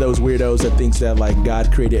am one of those weirdos that thinks that like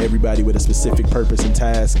God created everybody with a specific purpose and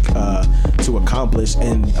task to accomplish.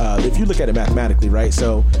 And if you look at it mathematically, right?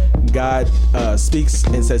 So God speaks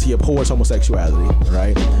and says he abhors homosexuality,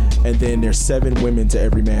 right? And then there's 7 women to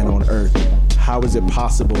every man on earth. How is it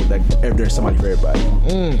possible that there's somebody for everybody?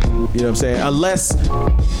 You know what I'm saying? Unless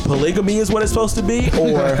polygamy is what it's supposed to be,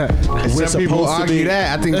 or we're some people argue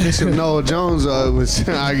that. I think Bishop Noel Jones was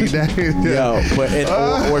argue that.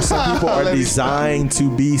 Or some people are designed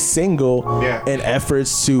to be single in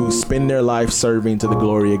efforts to spend their life serving to the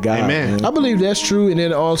glory of God. Amen. I believe that's true, and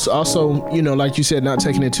then also, you know, like you said, not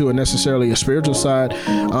taking it to a necessarily a spiritual side.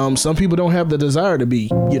 Some people don't have the desire to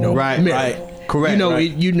be, you know, married. Right. Correct.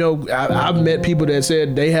 You know, I've met people that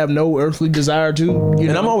said they have no earthly desire to.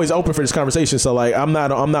 And I'm always open for this conversation. So like, I'm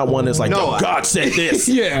not one that's like, no, God said this.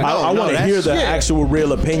 I want to hear the actual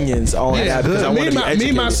real opinions on that, because I want to be educated.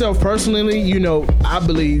 Me myself personally, you know, I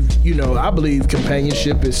believe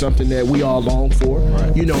companionship is something that we all long for,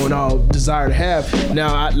 you know, and all desire to have.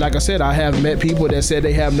 Now, like I said, I have met people that said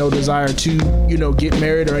they have no desire to, you know, get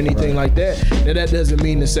married or anything like that. Now, that doesn't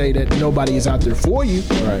mean to say that nobody is out there for you.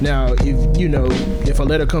 Right. Now, if you know, if a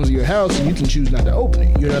letter comes to your house, you can choose not to open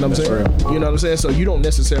it. You know what I'm saying? Real. You know what I'm saying? So you don't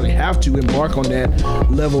necessarily have to embark on that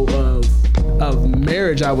level of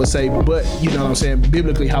marriage, I would say. But you know what I'm saying?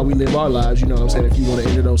 Biblically, how we live our lives, you know what I'm saying? If you want to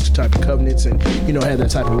enter those type of covenants and, you know, have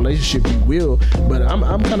that type of relationship, you will. But I'm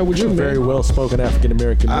kind of with you, man. Very well-spoken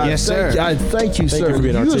African-American man. Yes, sir. Thank you, sir.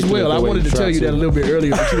 You as well. I wanted to tell you that a little bit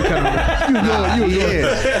earlier, but you were kind of you were going.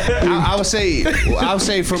 I would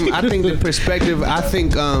say from, I think the perspective, I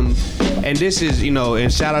think, and this is, you know,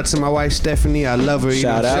 and shout out to my wife Stephanie. I love her.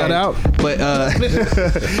 Shout out. But I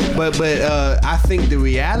think the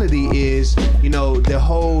reality is, you know, the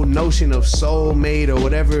whole notion of soulmate or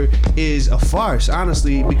whatever is a farce,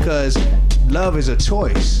 honestly, because love is a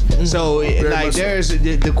choice. So like there's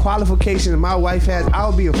the qualifications my wife has. I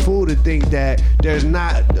would be a fool to think that there's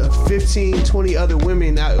not 15, 20 other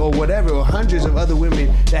women or whatever, or hundreds of other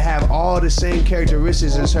women that have all the same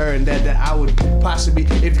characteristics as her, and that I would possibly,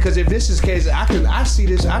 because if this is the case, I've seen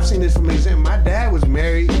this from an example. My dad was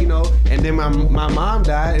married, you know, and then my mom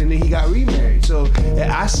died, and then he got remarried. So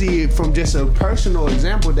I see it from just a personal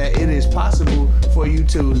example that it is possible for you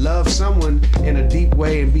to love someone in a deep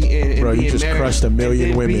way and be in. Bro, you just just crushed a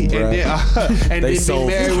million women, bro. And then be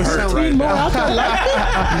married with someone. No,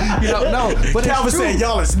 but Calvin said,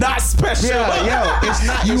 y'all is not special. It's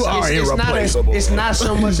not. You are irreplaceable. It's not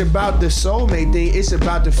so much about the soulmate thing. It's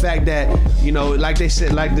about the fact that, like they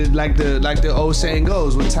said, like the old saying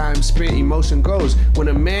goes, with time spent, emotion grows. When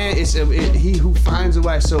a man he who finds a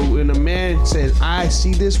wife. So when a man says, I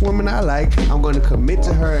see this woman I like, I'm going to commit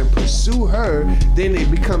to her and pursue her, then it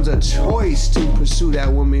becomes a choice to pursue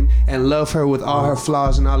that woman and love her with all her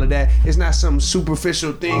flaws and all of that. It's not some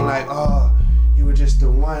superficial thing like, oh, you were just the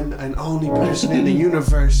one and only person in the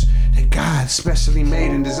universe that God specially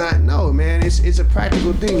made and designed. No, man, it's a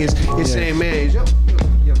practical thing. It's saying, man, is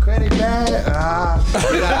your credit bad? You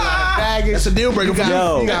got a lot of baggage. That's a deal breaker.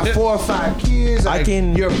 You got 4 or 5 kids. Like,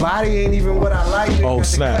 your body ain't even what I like. Oh,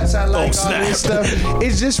 snap. I like all this stuff.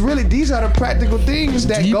 It's just really, these are the practical things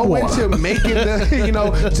that go into making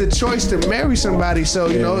the, to choice to marry somebody. So,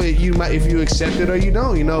 you might, if you accept it or you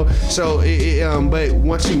don't, So, but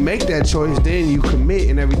once you make that choice, then you commit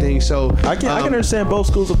and everything. So, I can understand both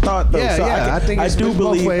schools of thought, though. I think I do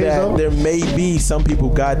believe that there may be some people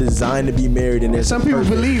God designed to be married, and there's some people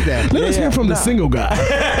believe that. Let us hear from the single guy.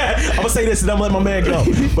 I'm gonna say this and I'm gonna let my man go.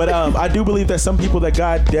 But I do believe that some people that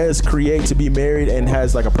God does create to be married and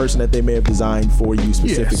has like a person that they may have designed for you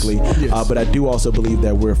specifically. Yes. But I do also believe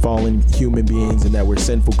that we're fallen human beings and that we're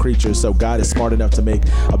sinful creatures. So God is smart enough to make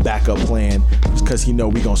a backup plan because He know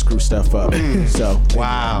we gonna screw stuff up. So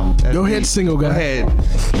wow. Go ahead, single guy. Go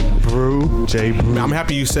ahead, Brew. J. Brew. I'm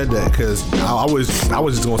happy you said that because I was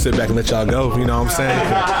just gonna sit back and let y'all go. You know what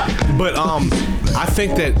I'm saying? But I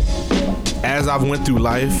think that as I've went through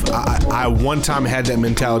life, I one time had that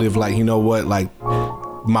mentality of like, you know what, like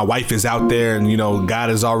my wife is out there and God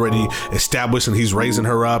is already established and He's raising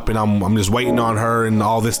her up and I'm just waiting on her and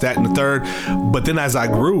all this, that, and the third. But then as I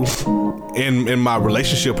grew in my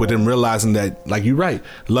relationship with Him, realizing that, like, you're right,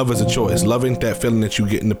 love is a choice. Love ain't that feeling that you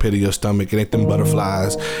get in the pit of your stomach. It ain't them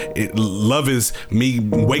butterflies. Love is me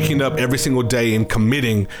waking up every single day and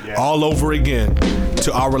committing all over again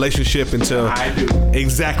to our relationship and to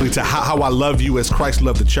how I love you as Christ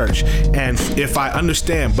loved the church. And if I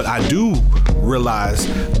understand, but I do realize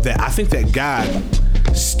that I think that God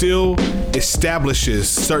still establishes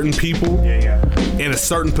certain people in a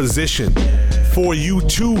certain position for you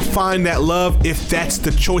to find that love if that's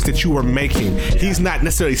the choice that you are making. He's not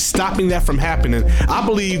necessarily stopping that from happening. I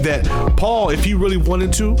believe that Paul, if he really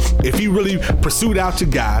wanted to, if he really pursued out to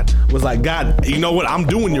God, was like, God, you know what, I'm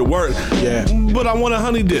doing your work, but I want a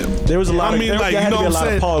honey dip. There was a lot of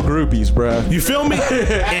Paul groupies, bro. You feel me?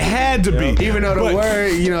 It had to be. Even though the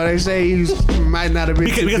word, they say he might not have been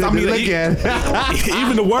because I mean, look at.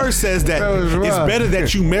 Even the word says that it's better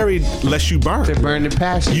that you married lest you burn. To burn the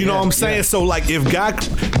passion. You know what I'm saying? Yeah. So like, if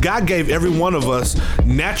God gave every one of us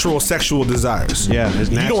natural sexual desires. Yeah, it's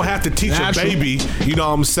you natural. don't have to teach a baby. You know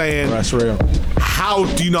what I'm saying? That's real. How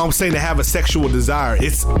do you know what I'm saying to have a sexual desire?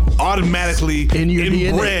 It's automatically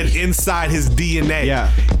inbred inside his DNA.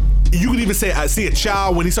 Yeah. You can even say, I see a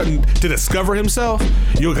child when he's starting to discover himself.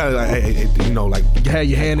 You're kind of like, hey, you have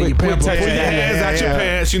your hand in your pants. Put your hands out your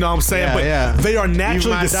pants. You know what I'm saying? But they are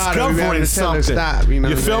naturally discovering something.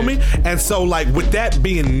 You feel me? And so, like, with that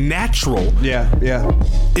being natural,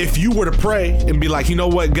 if you were to pray and be like, you know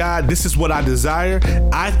what, God, this is what I desire,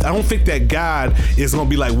 I don't think that God is going to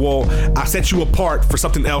be like, well, I set you apart for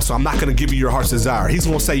something else, so I'm not going to give you your heart's desire. He's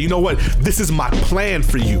going to say, you know what, this is my plan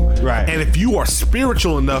for you. Right. And if you are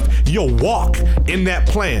spiritual enough, you'll walk in that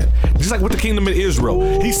plan. Just like with the kingdom of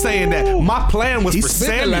Israel. He's saying that my plan was for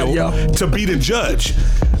Samuel to be the judge.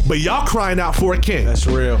 But y'all crying out for a king. That's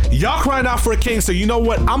real. Y'all crying out for a king, so you know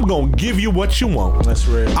what? I'm going to give you what you want. That's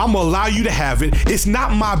real. I'm going to allow you to have it. It's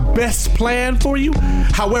not my best plan for you.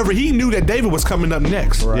 However, he knew that David was coming up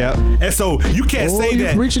next. Right. Yep. And so you can't say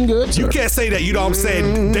that. Preaching good, you can't say that, you know what I'm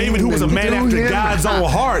saying? David, who was a man after God's own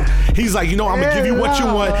heart, he's like, I'm going to give you what you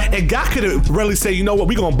want. And God could have really said, you know what?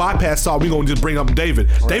 We're going to bypass Saul. We're going to just bring up David.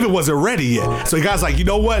 Right. David wasn't ready yet. So God's like, you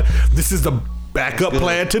know what? This is the backup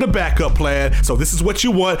plan to the backup plan. So this is what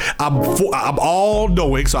you want. I'm all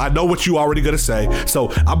knowing, so I know what you already gonna say. So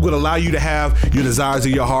I'm gonna allow you to have your desires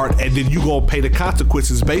in your heart, and then you gonna pay the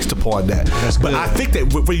consequences based upon that. But I think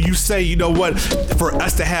that when you say, you know what, for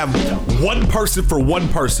us to have one person for one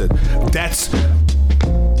person, that's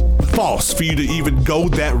false for you to even go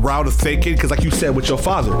that route of thinking, because like you said with your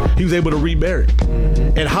father, he was able to remarry.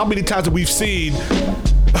 And how many times have we seen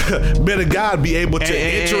men of God be able to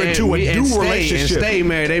enter into a new relationship and stay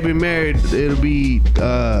married. They've been married. It'll be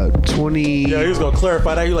 20. Yeah, he was gonna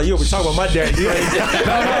clarify that. He was like, "Yo, we talking about my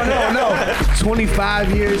dad." No.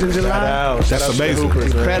 25 years in July. That's amazing.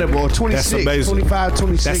 Incredible. 26. That's amazing. 25,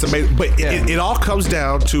 26. That's amazing. But it all comes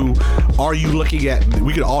down to: are you looking at?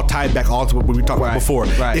 We could all tie it back all to what we talked about before.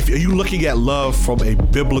 Right. If you're looking at love from a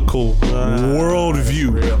biblical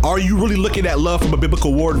worldview, are you really looking at love from a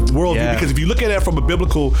biblical worldview? Yeah. Because if you look at it from a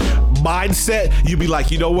biblical mindset, you'd be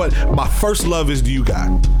like, you know what? My first love is you,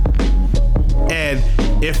 God. And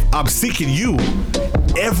if I'm seeking you,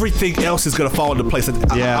 everything else is gonna fall into place.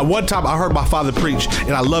 One time I heard my father preach,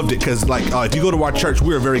 and I loved it because, like, if you go to our church,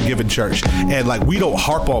 we're a very giving church, and like we don't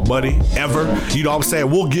harp on money ever. You know what I'm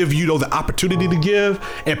saying? We'll give you the opportunity to give,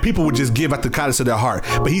 and people would just give out the kindness of their heart.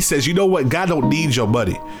 But he says, you know what? God don't need your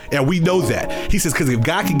money, and we know that. He says, because if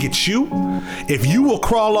God can get you, if you will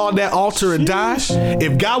crawl on that altar and die,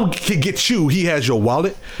 if God can get you, He has your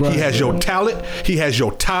wallet, He has your talent, He has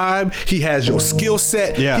your time, He has your skill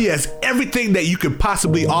set, He has everything that you could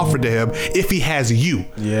possibly offer to Him if He has you.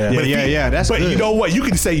 That's but good. You know what? You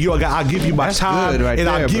can say, yo, God, I'll give you my time, right and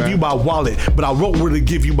there, I'll give you my wallet, but I won't really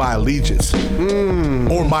give you my allegiance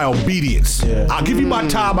or my obedience. I'll give you my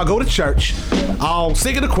time. I'll go to church. I'll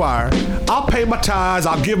sing in the choir. I'll pay my tithes.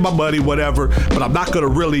 I'll give my money, whatever, but I'm not going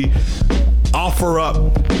to really offer up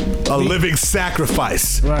a living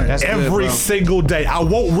sacrifice every single day. I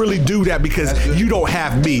won't really do that because you don't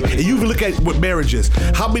have me. And you look at what marriages.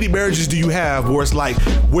 How many marriages do you have where it's like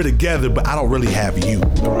we're together, but I don't really have you?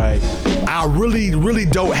 Right. I really, really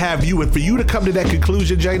don't have you. And for you to come to that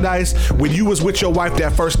conclusion, Jay Nice, when you was with your wife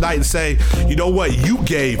that first night and say, you know what, you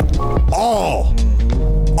gave all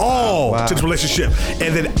to the relationship,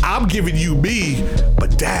 and then I'm giving you me,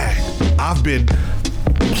 but dang, I've been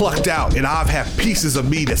plucked out and I've had pieces of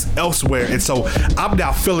me that's elsewhere, and so I'm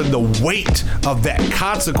now feeling the weight of that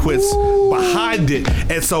consequence behind it.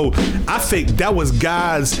 And so I think that was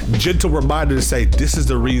God's gentle reminder to say, this is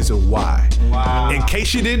the reason why. In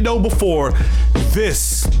case you didn't know before,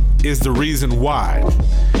 this is the reason why.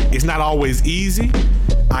 It's not always easy.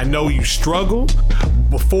 I know you struggle.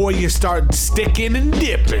 Before you start sticking and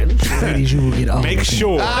dipping, Ladies, you will get all make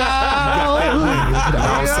sure you got that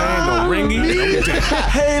ring. You know what I'm saying? The ringy.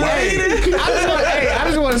 Hey, lady. I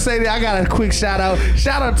just want to say that I got a quick shout out.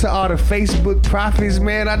 Shout out to all the Facebook prophets,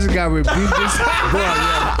 man. I just got rebuked this.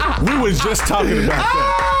 We was just talking about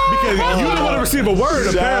that. Because you didn't want to receive a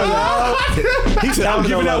word, apparently. He said, I'm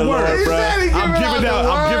giving out words, bro. I'm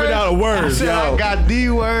giving out a word. I said, I got the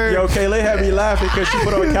word. Yo, Kayla had me laughing because she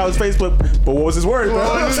put on Cal's Facebook, but what was his word, bro?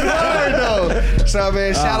 What was his word, though? So,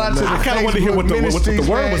 man, shout out to the I kind of want to hear what the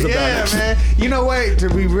word was about. Yeah, man. You know what? To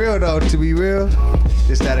be real,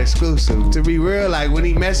 it's that exclusive. To be real, like when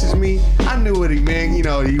he messaged me, I knew what he meant. You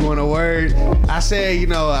know, you want a word? I said, you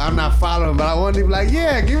know, I'm not following, but I wanted to be like,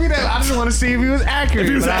 yeah, give me that. I just want to see if he was accurate.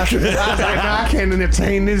 I was like, no, I can't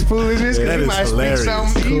entertain this foolishness because he might speak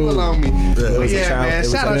something evil on me. But man,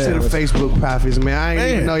 shout out to the Facebook prophets, man. I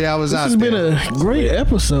didn't even know y'all was out there. This has been a great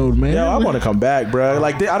episode, man. Yo, I want to come back, bro.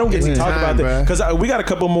 Like, I don't get to talk about this because we got a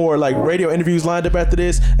couple more like radio interviews lined up after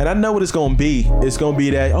this, and I know what it's gonna be. It's gonna be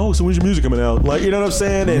that, oh, so when's your music coming out? Like, you know what I'm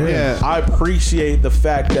saying? And I appreciate the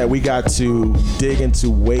fact that we got to dig into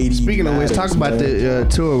weighty. Speaking of which, talk about the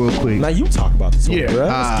tour real quick. Now you talk about the tour, bro.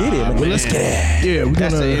 Let's get it, man. Let's get it. Yeah, we're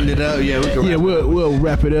gonna end it up. Yeah, we can. We'll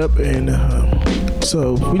wrap it up, and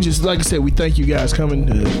so we just, like I said, we thank you guys coming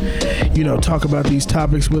to, you know, talk about these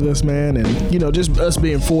topics with us, man, and you know, just us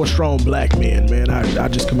being 4 strong black men, man. I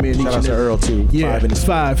just commend each Shout out to Earl too. Yeah,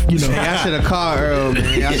 5. You know, I should have called Earl,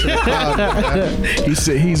 man. I should have called him. He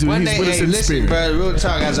said he's with us in the spirit. Bro, real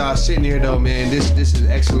talk, as I was sitting here though, man, this is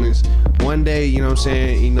excellence. One day, you know what I'm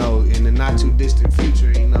saying, you know, in the not too distant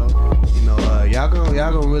future, you know, y'all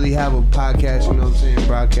gonna really have a podcast, you know what I'm saying,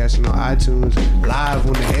 broadcasting on iTunes live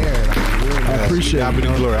on the air. Like, really, I appreciate it. It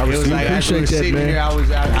was like I was sitting here,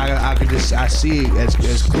 I could just see it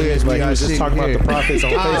as clear as like he was just talking about the prophets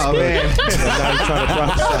on Facebook. Man. Now he's trying to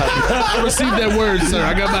prophesy. I received that word, sir.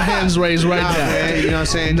 I got my hands raised right now. Man, you know what I'm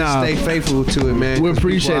saying? Just stay faithful to it, man. We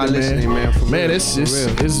appreciate it, man. Man, this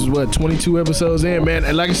is what, 22 episodes in, man.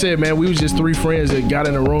 And like I said, man, we was just 3 friends that got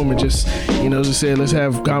in a room and just, you know, just said, let's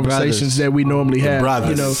have conversations that we normally have,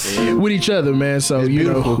 you know, with each other, man. So, you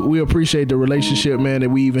know, we appreciate the relationship, man, that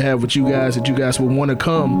we even have with you guys guys would want to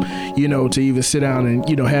come, you know, to even sit down and,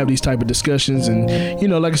 you know, have these type of discussions. And, you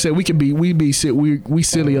know, like I said, we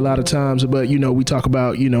silly a lot of times, but, you know, we talk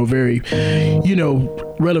about, you know, very, you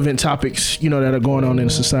know, relevant topics, you know, that are going on in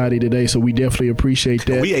society today. So we definitely appreciate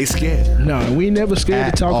that. We ain't scared. No, we ain't never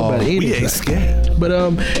scared to talk about anything. We ain't scared.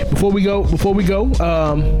 But before we go,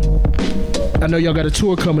 I know y'all got a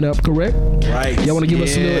tour coming up, correct? Right. Y'all want to give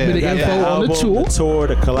us a little bit of info on the tour? The tour,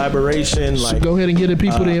 the collaboration. So go ahead and get the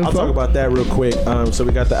people the info. I'll talk about that real quick. So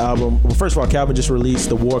we got the album. Well, first of all, Calvin just released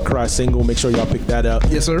the War Cry single. Make sure y'all pick that up.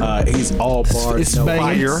 Yes, sir. He's all bars. It's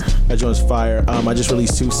fire. That joint's fire. I just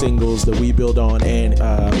released 2 singles, the We Build On and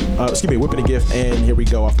Whipping a Gift, and Here We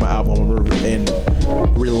Go off my album, and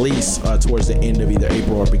release towards the end of either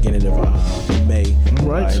April or beginning of May.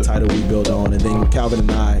 Right. Entitled We Build On. And then Calvin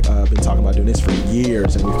and I have been talking about doing this for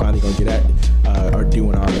years, and we're finally gonna get at are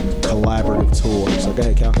doing our collaborative tour. So go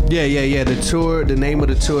ahead, Cal. Yeah. The tour, the name of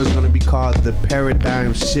the tour is gonna be called the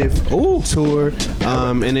Paradigm Shift Tour.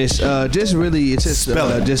 And it's just really, it's just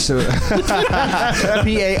PARADIGM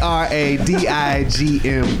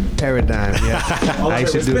Paradigm. Yeah, I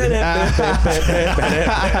should do that.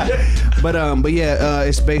 But yeah,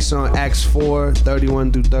 it's based on Acts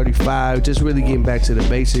 4:31-35. Just really getting back to the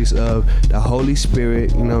basics of the Holy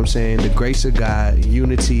Spirit. You know what I'm saying? The grace of God,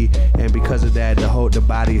 unity, and because of that, the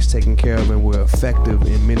body is taken care of, and we're effective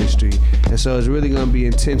in ministry. And so it's really going to be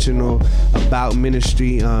intentional about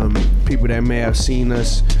ministry. People that may have seen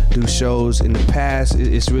us do shows in the past,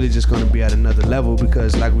 it's really just going to be at another level,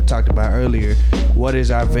 because like we talked about earlier, what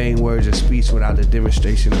is our vain words of speech without the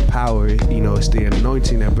demonstration of power? You know, it's the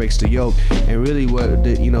anointing that breaks the yoke. And really what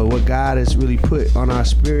God has really put on our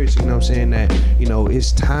spirits, you know what I'm saying, that, you know,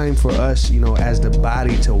 it's time for us, you know, as the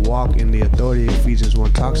body to walk in the authority Ephesians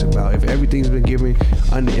 1 talks about. If everything's been given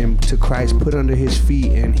to Christ, put under his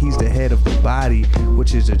feet, and he's the head of the body,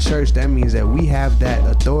 which is the church, that means that we have that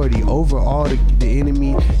authority over all the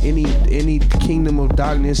enemy, any kingdom of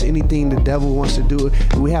darkness, anything the devil wants to do.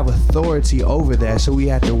 We have authority over that, so we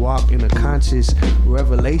have to walk in a conscious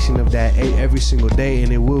revelation of that every single day,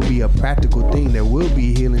 and it will be a practical thing. There will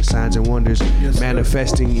be healing signs and wonders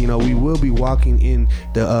manifesting. You know, we will be walking in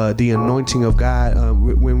the anointing of God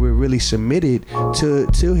when we're really submitted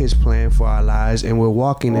to his plan for our lives, and we're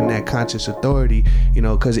walking in that conscious authority. You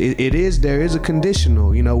know, because there is a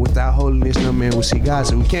conditional. You know, without holiness, no man will see God.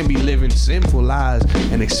 So we can't be living sinful lives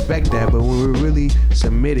and expect that. But when we're really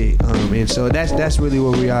submitted, and so that's really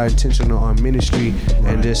where we are intentional on ministry,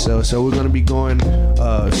 and just so we're gonna be going,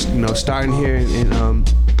 starting here in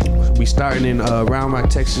we starting in Round Rock,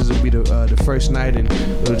 Texas. Will be the first night, and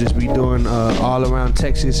we'll just be doing all around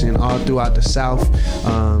Texas and all throughout the South.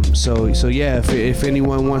 So yeah, if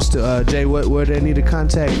anyone wants to, Jay, where they need to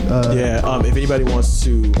contact? If anybody wants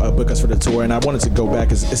to book us for the tour, and I wanted to go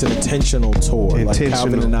back, it's an intentional tour. Like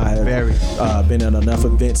Calvin and I have been at enough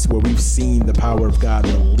events where we've seen the power of God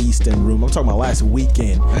released in room. I'm talking about last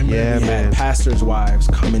weekend. We had pastors' wives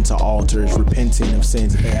come into altars repenting of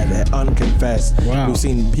sins that they had unconfessed. Wow. We've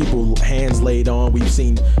seen people hands laid on. We've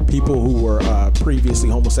seen people who were previously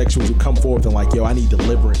homosexuals who come forth and like, yo, I need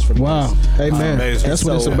deliverance from this. Amen. That's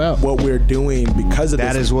what it's about. What we're doing because of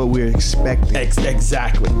that is what we're expecting.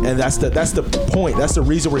 Exactly. And that's the point. That's the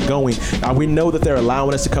reason we're going. We know that they're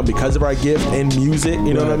allowing us to come because of our gift in music,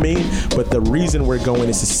 you know what I mean? But the reason we're going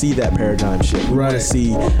is to see that paradigm shift. We want to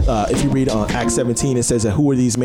see, if you read on Acts 17, it says that who are these men